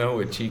have don't know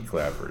what cheek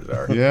clappers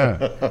are. the.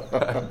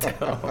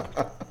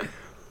 Yeah.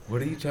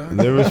 What are you talking?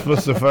 They were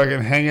supposed to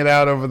fucking hang it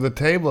out over the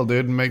table,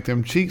 dude, and make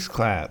them cheeks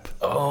clap.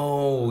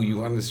 Oh, you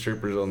want the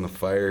strippers on the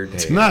fire table?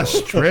 It's not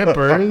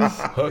strippers.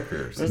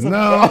 hookers.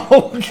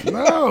 No.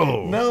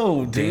 No.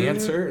 No, dude.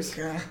 Dancers?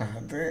 God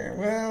damn.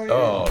 Well, yeah.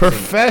 Oh,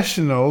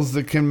 Professionals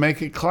that can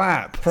make it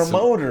clap.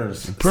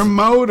 Promoters.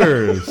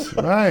 Promoters.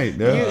 Right.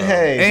 dude.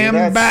 Hey, dude, that's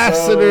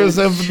Ambassadors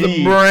so of the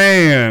cheap.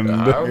 brand.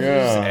 I was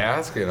Yeah. just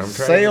asking. I'm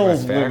trying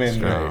Sales to get my facts women.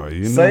 straight. Oh,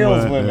 you know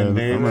Saleswomen, what,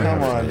 dude. I'm gonna Come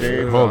have on, to-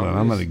 dude. Hold on,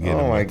 I'm gonna get him.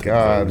 Oh my into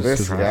God, this. this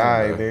Just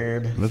guy, trying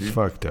dude. That's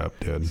fucked up,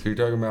 dude. So you're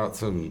talking about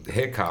some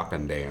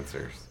hiccuping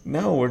dancers.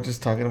 No, we're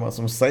just talking about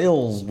some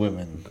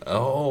saleswomen.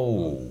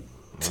 Oh.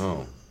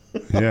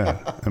 Yeah,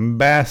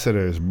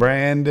 ambassadors,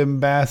 brand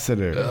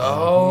ambassadors.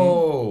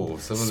 Oh.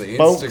 Some of the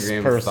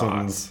Instagram Spokespersons.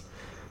 thoughts.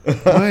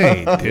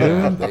 Wait,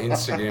 Yeah, dude, the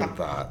Instagram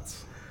thoughts.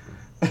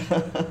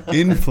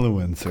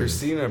 influencers.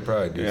 Christina would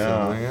probably do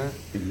something like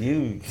that.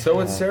 You. So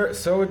would Sarah.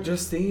 So would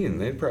Justine.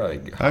 They'd probably.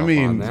 I hop on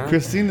mean, that.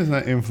 Christina's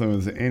not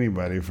influencing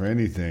anybody for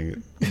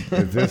anything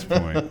at this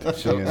point.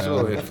 She'll, you know?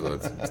 she'll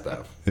influence some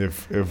stuff.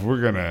 If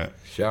we're gonna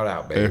Shout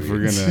out, baby. if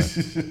we're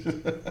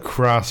gonna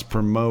cross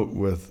promote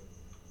with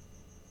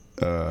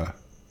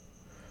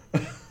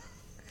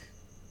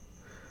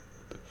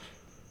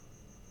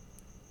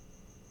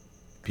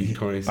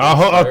P26.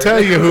 I'll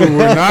tell you who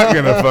we're not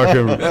gonna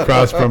fucking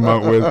cross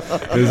promote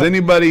with. Is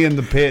anybody in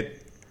the pit?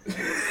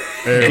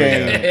 There we go.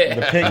 Game.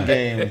 The pig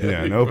game.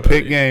 Yeah, no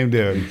pit game,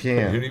 dude.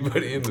 Can't.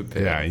 Anybody in the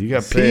pit? Yeah, you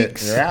got That's it.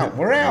 peaks. You're out.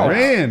 We're out. We're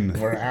in.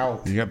 We're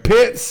out. You got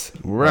pits.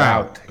 We're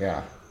out.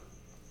 Yeah.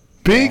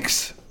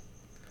 Peaks.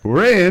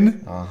 We're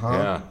in.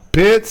 Yeah.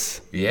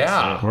 Pits.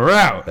 Yeah. We're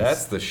out.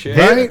 That's the shit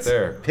Right? right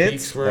there. Pits.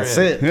 Peaks we're That's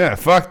in. it. Yeah,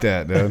 fuck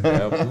that, dude.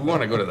 Yeah, we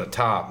want to go to the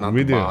top, not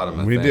We the do. bottom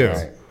of We things. do.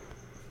 Right.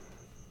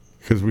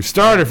 Because we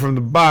started from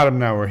the bottom,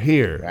 now we're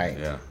here. Right.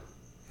 Yeah.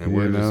 And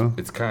we're You know? just,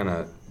 it's kind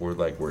of,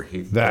 we're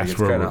here. That's it's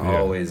where kind we're of yeah.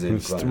 always in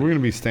We're going to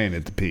be staying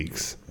at the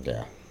peaks.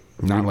 Yeah.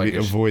 We're Not going like to be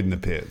a sh- avoiding the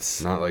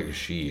pits. Not like a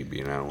sheep,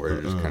 you know,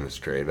 we're just kind of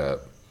straight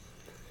up.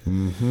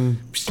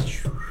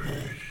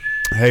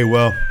 Hey,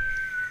 well,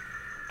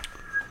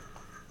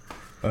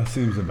 that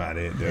seems about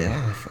it, dude.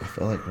 Yeah. I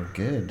feel like we're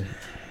good.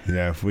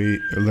 Yeah, if we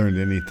learned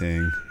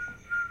anything,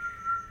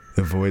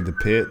 avoid the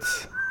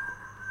pits,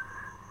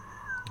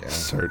 Yeah.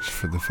 search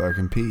for the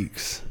fucking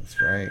peaks. That's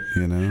right.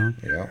 You know?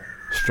 Yeah.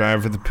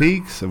 Strive for the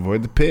peaks,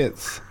 avoid the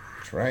pits.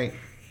 That's right.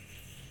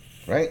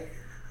 Right.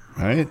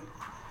 Right?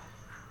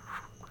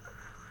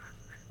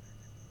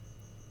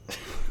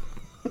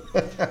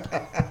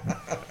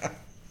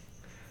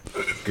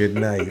 Good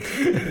night.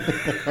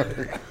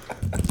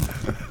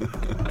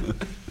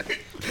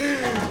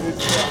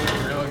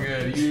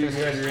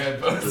 you had your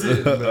headphones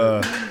in.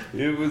 But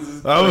it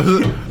was.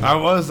 I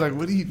was like,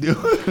 what are you doing?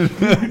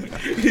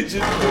 It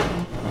just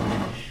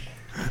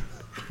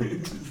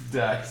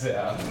dies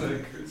out.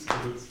 Like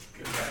Christmas.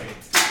 Good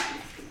night.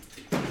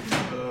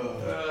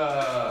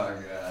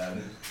 Oh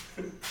God.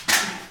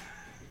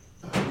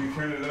 You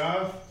turn it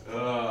off?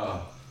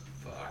 Oh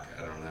fuck!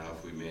 I don't know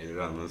if we made it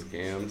on those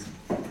cams.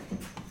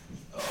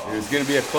 There's gonna be a.